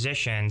 and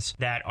physicians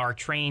that are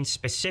trained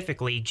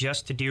specifically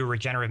just to do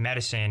regenerative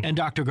medicine. And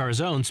Dr.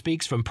 Garzone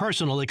speaks from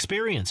personal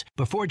experience.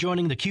 Before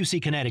joining the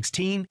QC Kinetics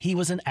team, he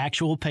was an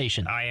actual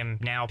patient. I am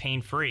now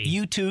pain-free.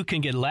 You too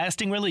can get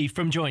lasting relief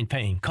from joint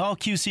pain. Call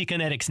QC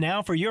Kinetics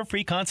now for your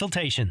free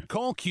consultation.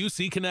 Call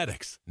QC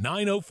Kinetics,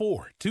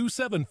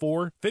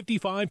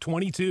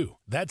 904-274-5522.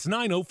 That's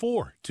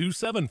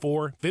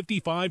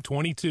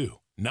 904-274-5522.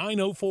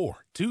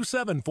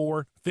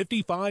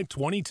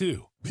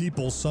 904-274-5522.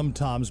 People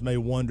sometimes may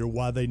wonder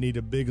why they need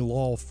a big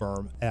law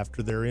firm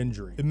after their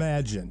injury.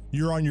 Imagine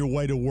you're on your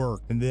way to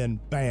work and then,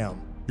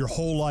 bam, your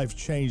whole life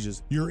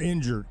changes. You're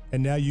injured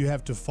and now you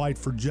have to fight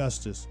for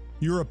justice.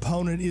 Your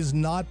opponent is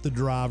not the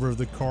driver of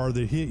the car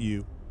that hit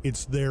you.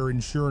 It's their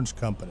insurance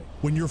company.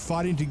 When you're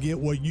fighting to get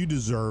what you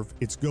deserve,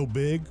 it's go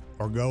big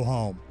or go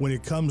home. When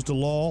it comes to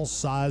law,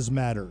 size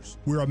matters.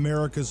 We're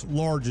America's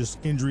largest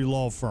injury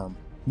law firm,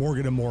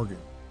 Morgan & Morgan.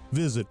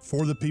 Visit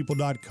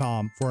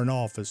forthepeople.com for an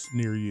office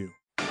near you.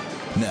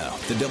 Now,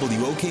 the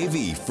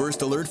WOKV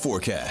First Alert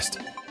Forecast.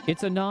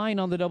 It's a 9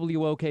 on the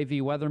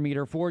WOKV weather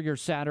meter for your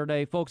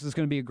Saturday. Folks, it's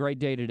going to be a great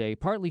day today.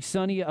 Partly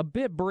sunny, a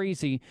bit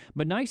breezy,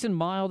 but nice and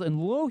mild and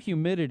low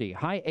humidity.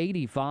 High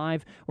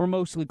 85. We're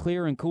mostly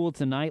clear and cool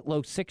tonight,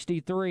 low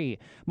 63.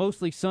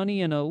 Mostly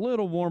sunny and a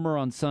little warmer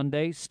on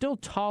Sunday. Still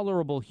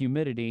tolerable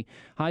humidity.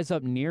 Highs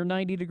up near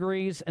 90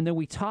 degrees, and then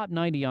we top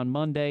 90 on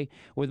Monday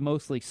with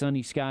mostly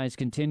sunny skies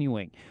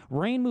continuing.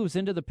 Rain moves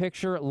into the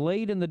picture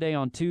late in the day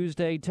on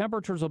Tuesday.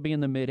 Temperatures will be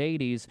in the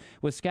mid-80s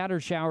with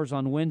scattered showers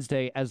on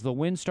Wednesday as the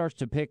wind starts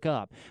to pick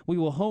up. We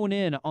will hone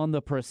in on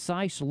the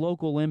precise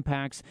local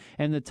impacts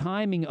and the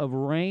timing of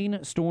rain,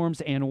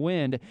 storms, and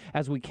wind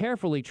as we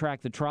carefully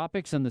track the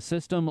tropics and the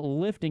system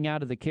lifting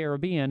out of the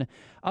Caribbean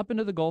up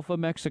into the Gulf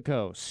of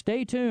Mexico.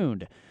 Stay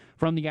tuned.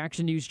 From the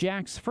Action News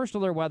Jax First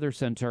Alert Weather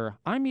Center,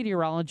 I'm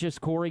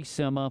meteorologist Corey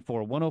Sima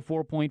for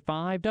 104.5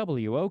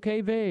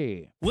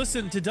 WOKV.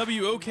 Listen to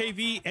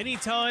WOKV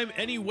anytime,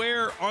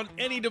 anywhere, on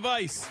any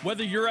device.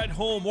 Whether you're at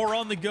home or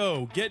on the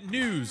go, get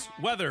news,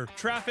 weather,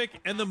 traffic,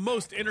 and the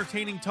most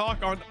entertaining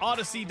talk on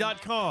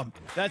Odyssey.com.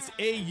 That's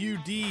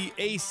AUDACY.com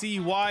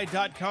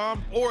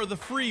or the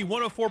free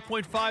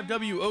 104.5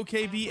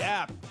 WOKV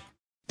app.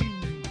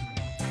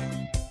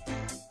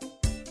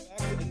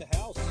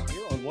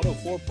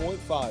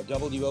 104.5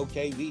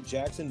 WOKV,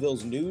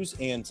 Jacksonville's News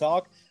and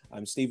Talk.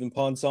 I'm Stephen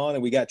Ponson,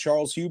 and we got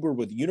Charles Huber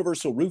with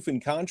Universal Roofing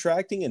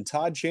Contracting and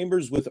Todd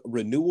Chambers with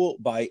Renewal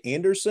by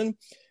Andersen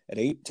at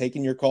 8,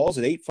 taking your calls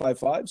at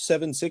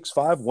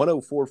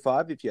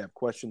 855-765-1045 if you have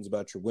questions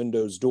about your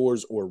windows,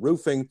 doors, or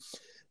roofing.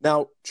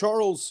 Now,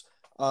 Charles,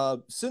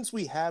 since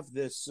we have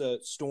this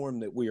storm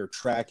that we are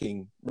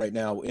tracking right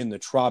now in the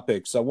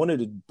tropics, I wanted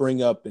to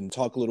bring up and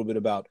talk a little bit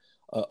about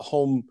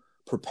home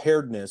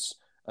preparedness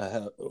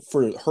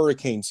for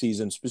hurricane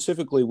season,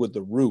 specifically with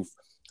the roof.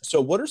 So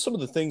what are some of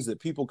the things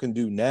that people can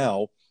do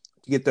now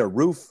to get their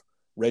roof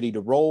ready to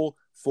roll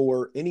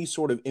for any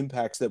sort of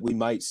impacts that we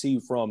might see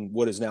from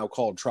what is now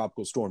called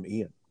Tropical Storm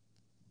Ian?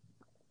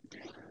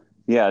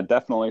 Yeah,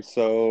 definitely.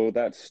 So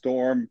that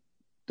storm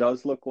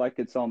does look like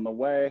it's on the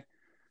way.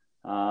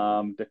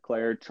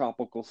 Declared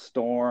tropical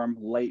storm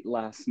late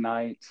last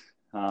night.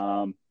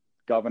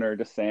 Governor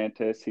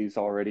DeSantis, he's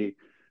already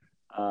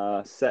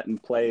set in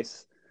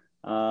place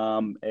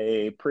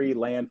a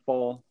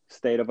pre-landfall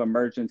state of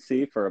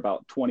emergency for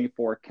about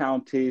 24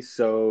 counties.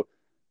 So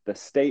the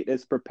state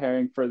is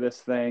preparing for this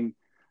thing.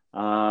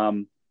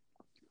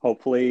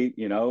 Hopefully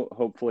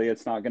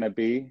it's not going to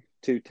be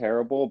too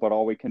terrible, but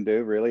all we can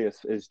do really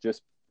is to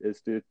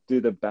do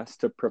the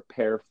best to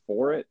prepare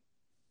for it.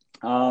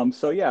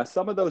 So yeah,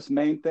 some of those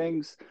main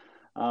things,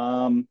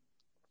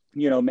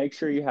 make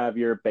sure you have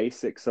your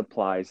basic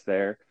supplies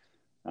there.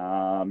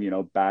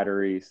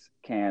 Batteries,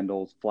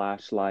 candles,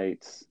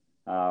 flashlights,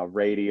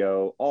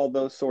 radio, all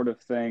those sort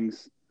of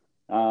things.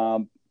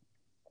 And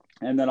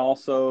then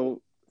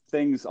also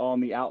things on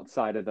the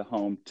outside of the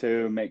home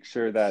too. Make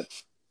sure that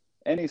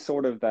anything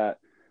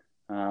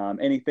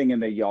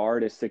in the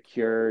yard is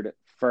secured,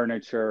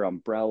 furniture,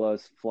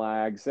 umbrellas,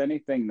 flags,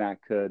 anything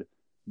that could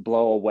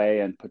blow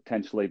away and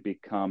potentially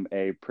become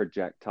a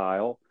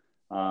projectile.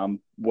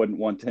 Wouldn't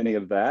want any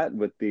of that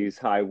with these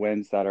high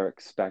winds that are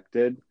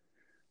expected.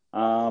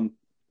 And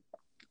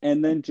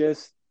then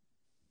just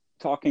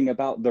talking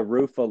about the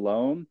roof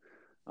alone,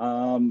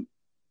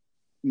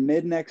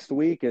 mid next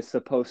week is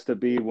supposed to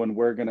be when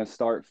we're going to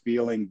start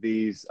feeling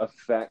these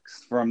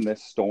effects from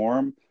this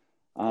storm.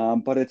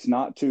 But it's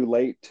not too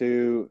late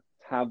to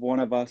have one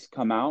of us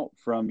come out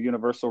from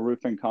Universal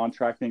Roofing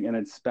Contracting and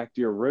inspect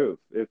your roof.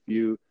 If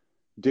you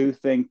do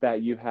think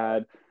that you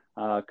had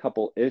a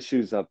couple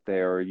issues up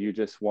there, or you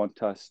just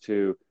want us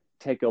to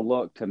take a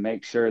look to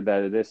make sure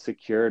that it is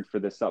secured for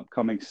this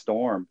upcoming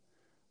storm.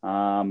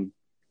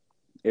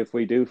 If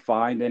we do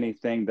find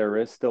anything, there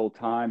is still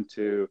time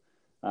to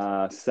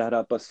set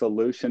up a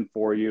solution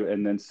for you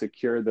and then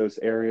secure those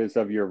areas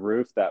of your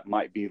roof that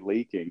might be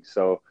leaking.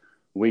 So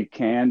we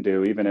can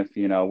do, even if,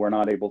 we're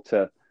not able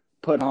to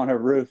put on a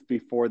roof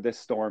before this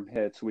storm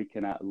hits, we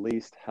can at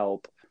least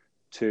help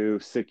to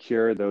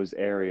secure those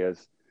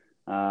areas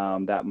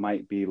that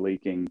might be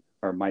leaking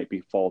or might be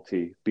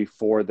faulty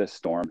before the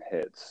storm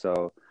hits.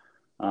 So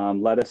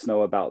let us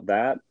know about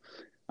that.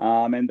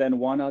 And then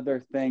one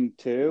other thing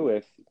too,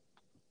 if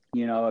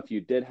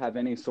you did have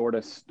any sort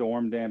of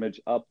storm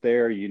damage up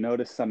there, you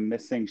notice some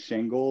missing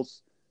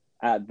shingles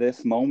at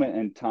this moment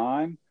in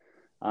time,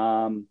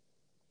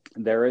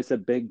 there is a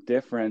big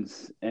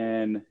difference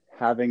in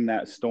having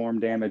that storm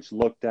damage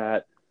looked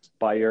at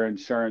by your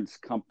insurance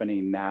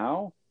company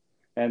now,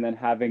 and then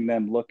having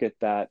them look at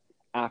that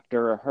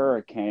after a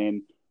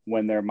hurricane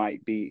when there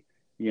might be,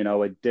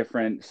 a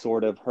different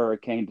sort of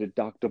hurricane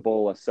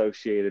deductible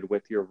associated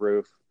with your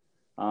roof.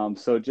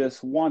 So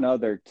just one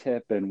other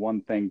tip and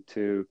one thing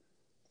to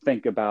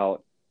think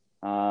about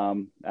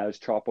as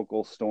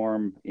Tropical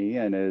Storm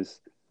Ian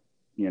is,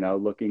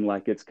 looking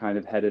like it's kind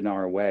of headed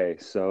our way.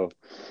 So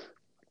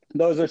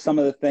those are some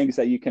of the things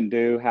that you can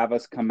do. Have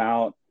us come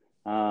out,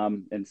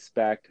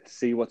 inspect,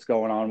 see what's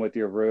going on with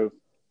your roof,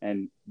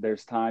 and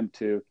there's time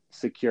to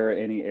secure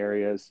any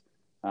areas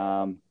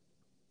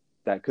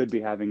that could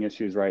be having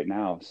issues right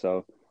now.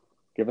 So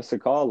give us a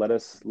call. Let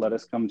us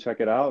come check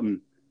it out and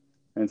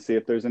see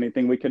if there's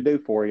anything we can do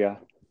for you.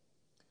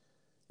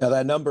 Now,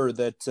 that number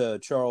that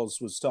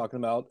Charles was talking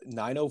about,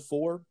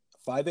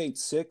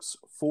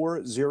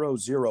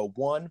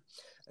 904-586-4001.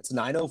 That's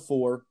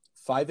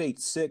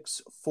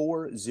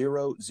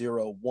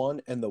 904-586-4001.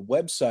 And the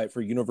website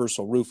for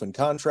Universal Roof and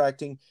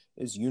Contracting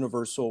is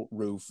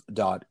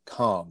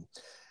universalroof.com.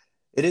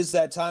 It is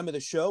that time of the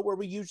show where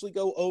we usually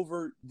go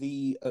over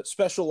the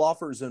special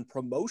offers and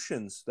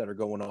promotions that are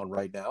going on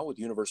right now with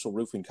Universal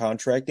Roofing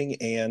Contracting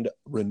and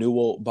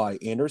Renewal by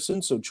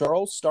Andersen. So,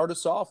 Charles, start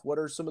us off. What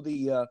are some of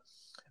the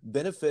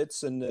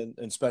benefits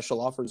and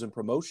special offers and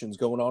promotions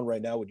going on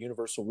right now with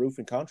Universal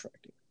Roofing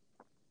Contracting?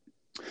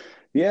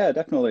 Yeah,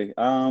 definitely.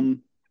 So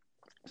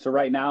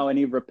right now,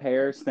 any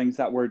repairs, things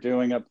that we're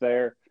doing up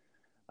there,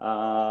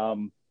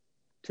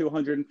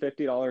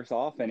 $250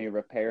 off any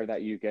repair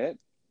that you get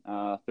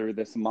through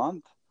this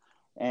month,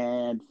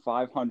 and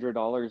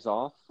 $500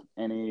 off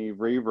any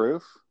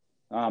re-roof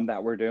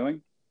that we're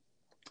doing.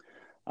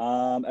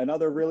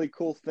 Another really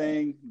cool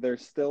thing,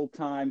 there's still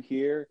time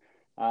here.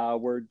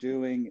 We're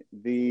doing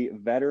the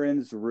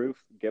Veterans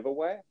Roof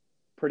Giveaway.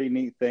 Pretty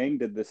neat thing.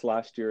 Did this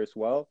last year as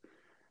well.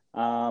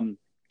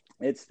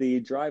 It's the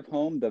Drive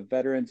Home the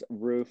Veterans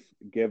Roof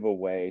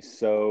Giveaway.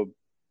 So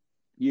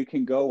you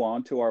can go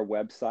onto our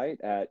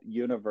website at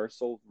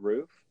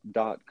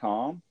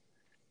universalroof.com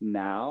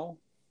now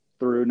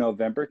through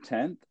November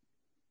 10th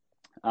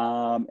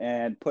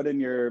and put in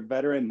your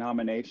veteran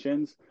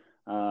nominations.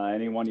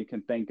 Anyone you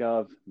can think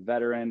of,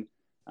 veteran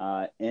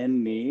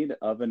in need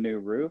of a new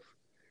roof.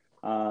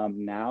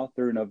 Now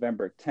through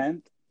November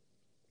 10th,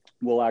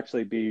 we'll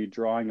actually be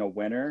drawing a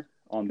winner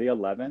on the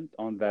 11th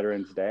on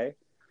Veterans Day,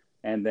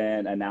 and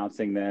then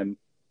announcing them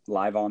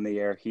live on the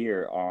air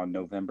here on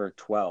November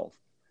 12th.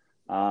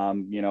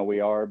 We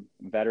are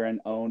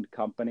veteran-owned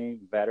company,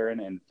 veteran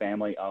and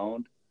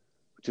family-owned,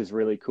 which is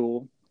really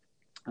cool.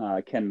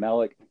 Ken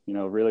Mellick,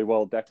 really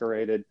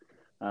well-decorated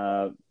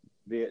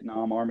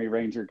Vietnam Army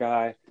Ranger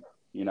guy,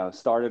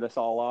 started us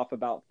all off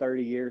about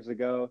 30 years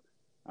ago.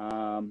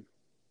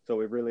 So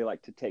we really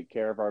like to take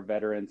care of our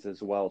veterans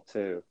as well,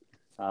 too.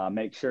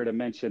 Make sure to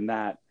mention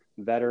that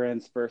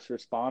veterans, first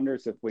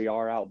responders, if we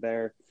are out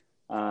there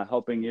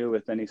helping you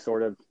with any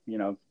sort of,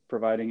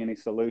 providing any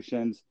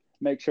solutions,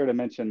 make sure to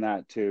mention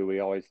that, too. We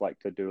always like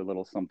to do a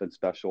little something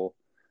special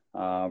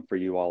for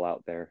you all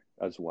out there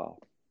as well.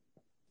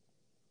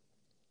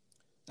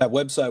 That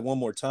website, one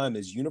more time,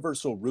 is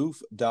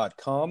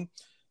universalroof.com.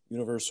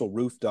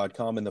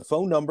 universalroof.com. And the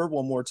phone number,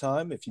 one more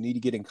time, if you need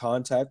to get in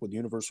contact with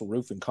Universal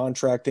Roof and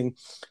Contracting,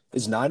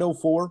 is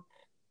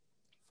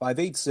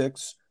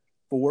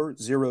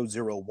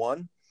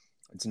 904-586-4001.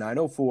 It's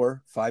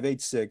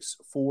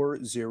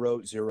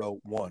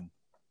 904-586-4001.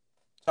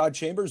 Todd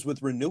Chambers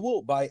with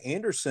Renewal by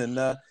Andersen.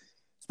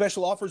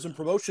 Special offers and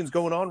promotions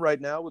going on right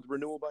now with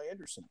Renewal by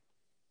Andersen.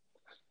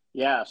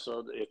 Yeah,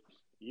 so if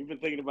you've been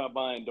thinking about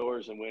buying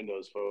doors and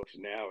windows, folks,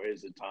 now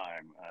is the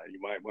time. You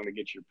might want to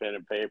get your pen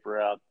and paper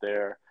out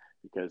there,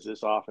 because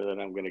this offer that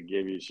I'm going to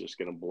give you is just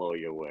going to blow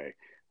you away.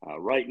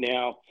 Right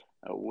now,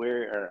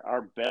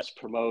 our best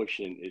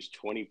promotion is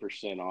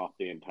 20% off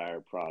the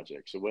entire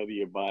project. So whether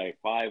you buy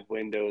 5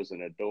 windows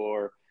and a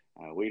door,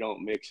 we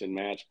don't mix and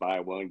match,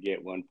 buy one,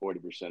 get one,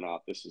 40%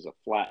 off. This is a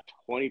flat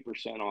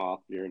 20% off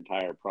your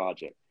entire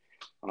project.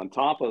 On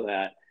top of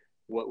that,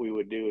 what we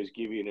would do is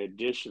give you an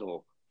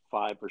additional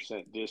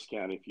 5%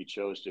 discount if you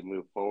chose to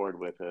move forward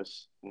with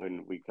us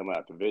when we come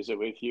out to visit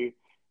with you.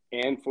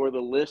 And for the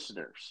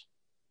listeners,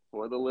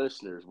 what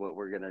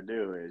we're going to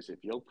do is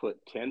if you'll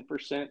put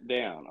 10%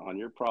 down on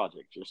your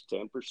project, just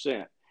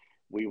 10%,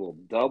 we will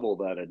double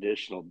that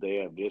additional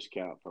day of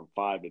discount from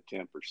 5 to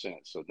 10%.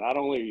 So not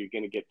only are you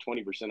going to get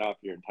 20% off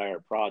your entire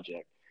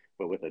project,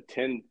 but with a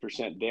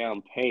 10%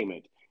 down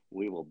payment,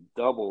 we will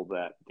double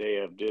that day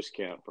of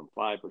discount from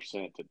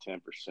 5% to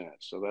 10%.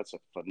 So that's a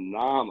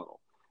phenomenal.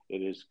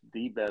 It is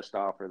the best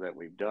offer that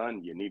we've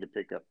done. You need to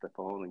pick up the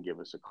phone and give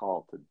us a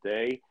call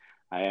today.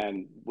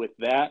 And with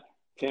that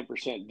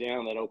 10%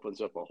 down, that opens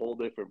up a whole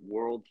different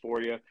world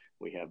for you.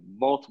 We have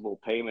multiple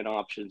payment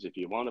options. If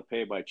you want to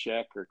pay by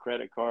check or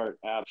credit card,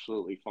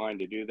 absolutely fine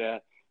to do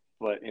that.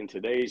 But in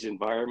today's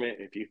environment,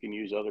 if you can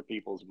use other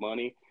people's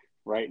money,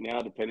 right now,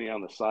 depending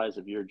on the size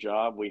of your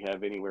job, we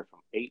have anywhere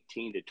from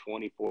 18 to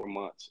 24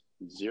 months,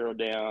 zero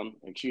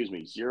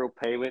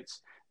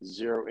payments,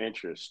 zero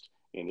interest.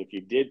 And if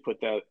you did put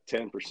that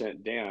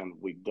 10% down,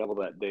 we double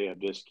that day of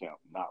discount.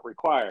 Not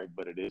required,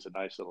 but it is a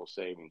nice little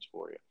savings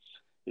for you.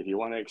 If you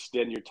want to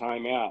extend your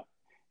time out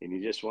and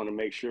you just want to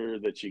make sure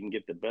that you can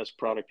get the best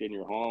product in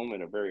your home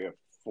at a very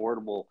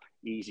affordable,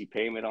 easy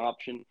payment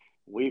option,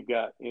 we've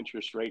got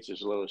interest rates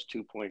as low as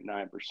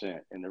 2.9%.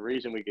 And the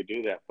reason we could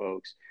do that,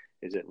 folks,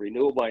 is that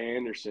Renewal by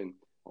Andersen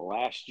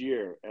last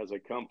year as a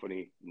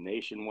company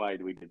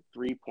nationwide, we did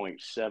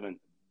 $3.7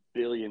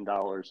 billion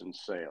in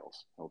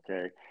sales,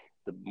 okay?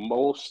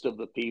 Most of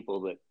the people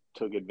that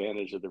took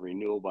advantage of the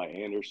Renewal by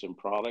Andersen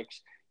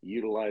products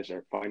utilize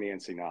our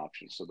financing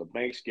options. So the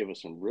banks give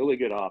us some really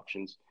good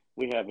options.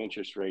 We have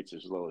interest rates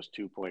as low as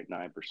 2.9%.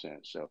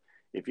 So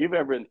if you've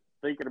ever been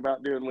thinking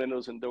about doing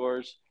windows and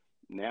doors,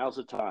 now's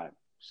the time.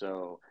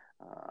 So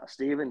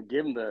Stephen,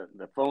 give them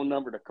the phone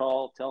number to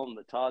call. Tell them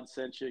that Todd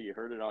sent you. You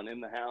heard it on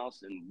In the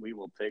House, and we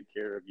will take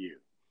care of you.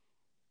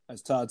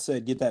 As Todd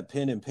said, get that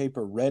pen and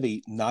paper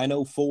ready,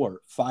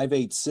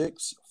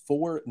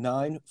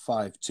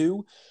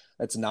 904-586-4952.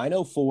 That's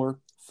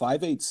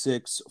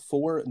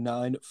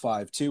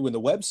 904-586-4952. And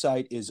the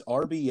website is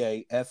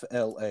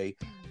rbafla.com.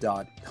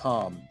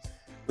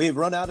 We have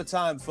run out of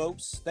time,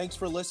 folks. Thanks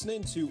for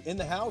listening to In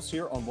the House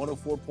here on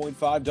 104.5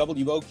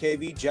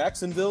 WOKV,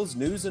 Jacksonville's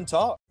News and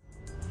Talk.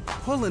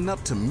 Pulling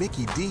up to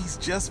Mickey D's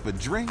just for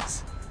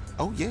drinks?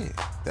 Oh, yeah,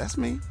 that's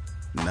me.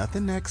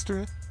 Nothing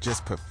extra,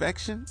 just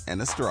perfection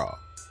and a straw.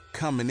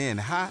 Coming in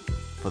hot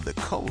for the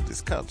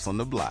coldest cups on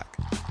the block.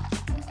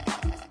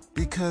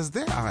 Because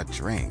there are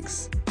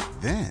drinks.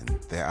 Then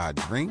there are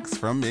drinks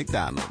from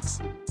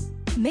McDonald's.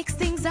 Mix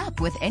things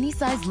up with any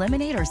size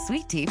lemonade or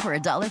sweet tea for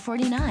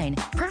 $1.49.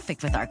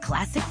 Perfect with our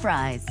classic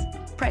fries.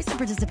 Price and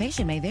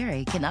participation may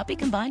vary. Cannot be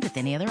combined with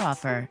any other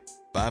offer.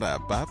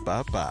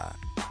 Ba-da-ba-ba-ba.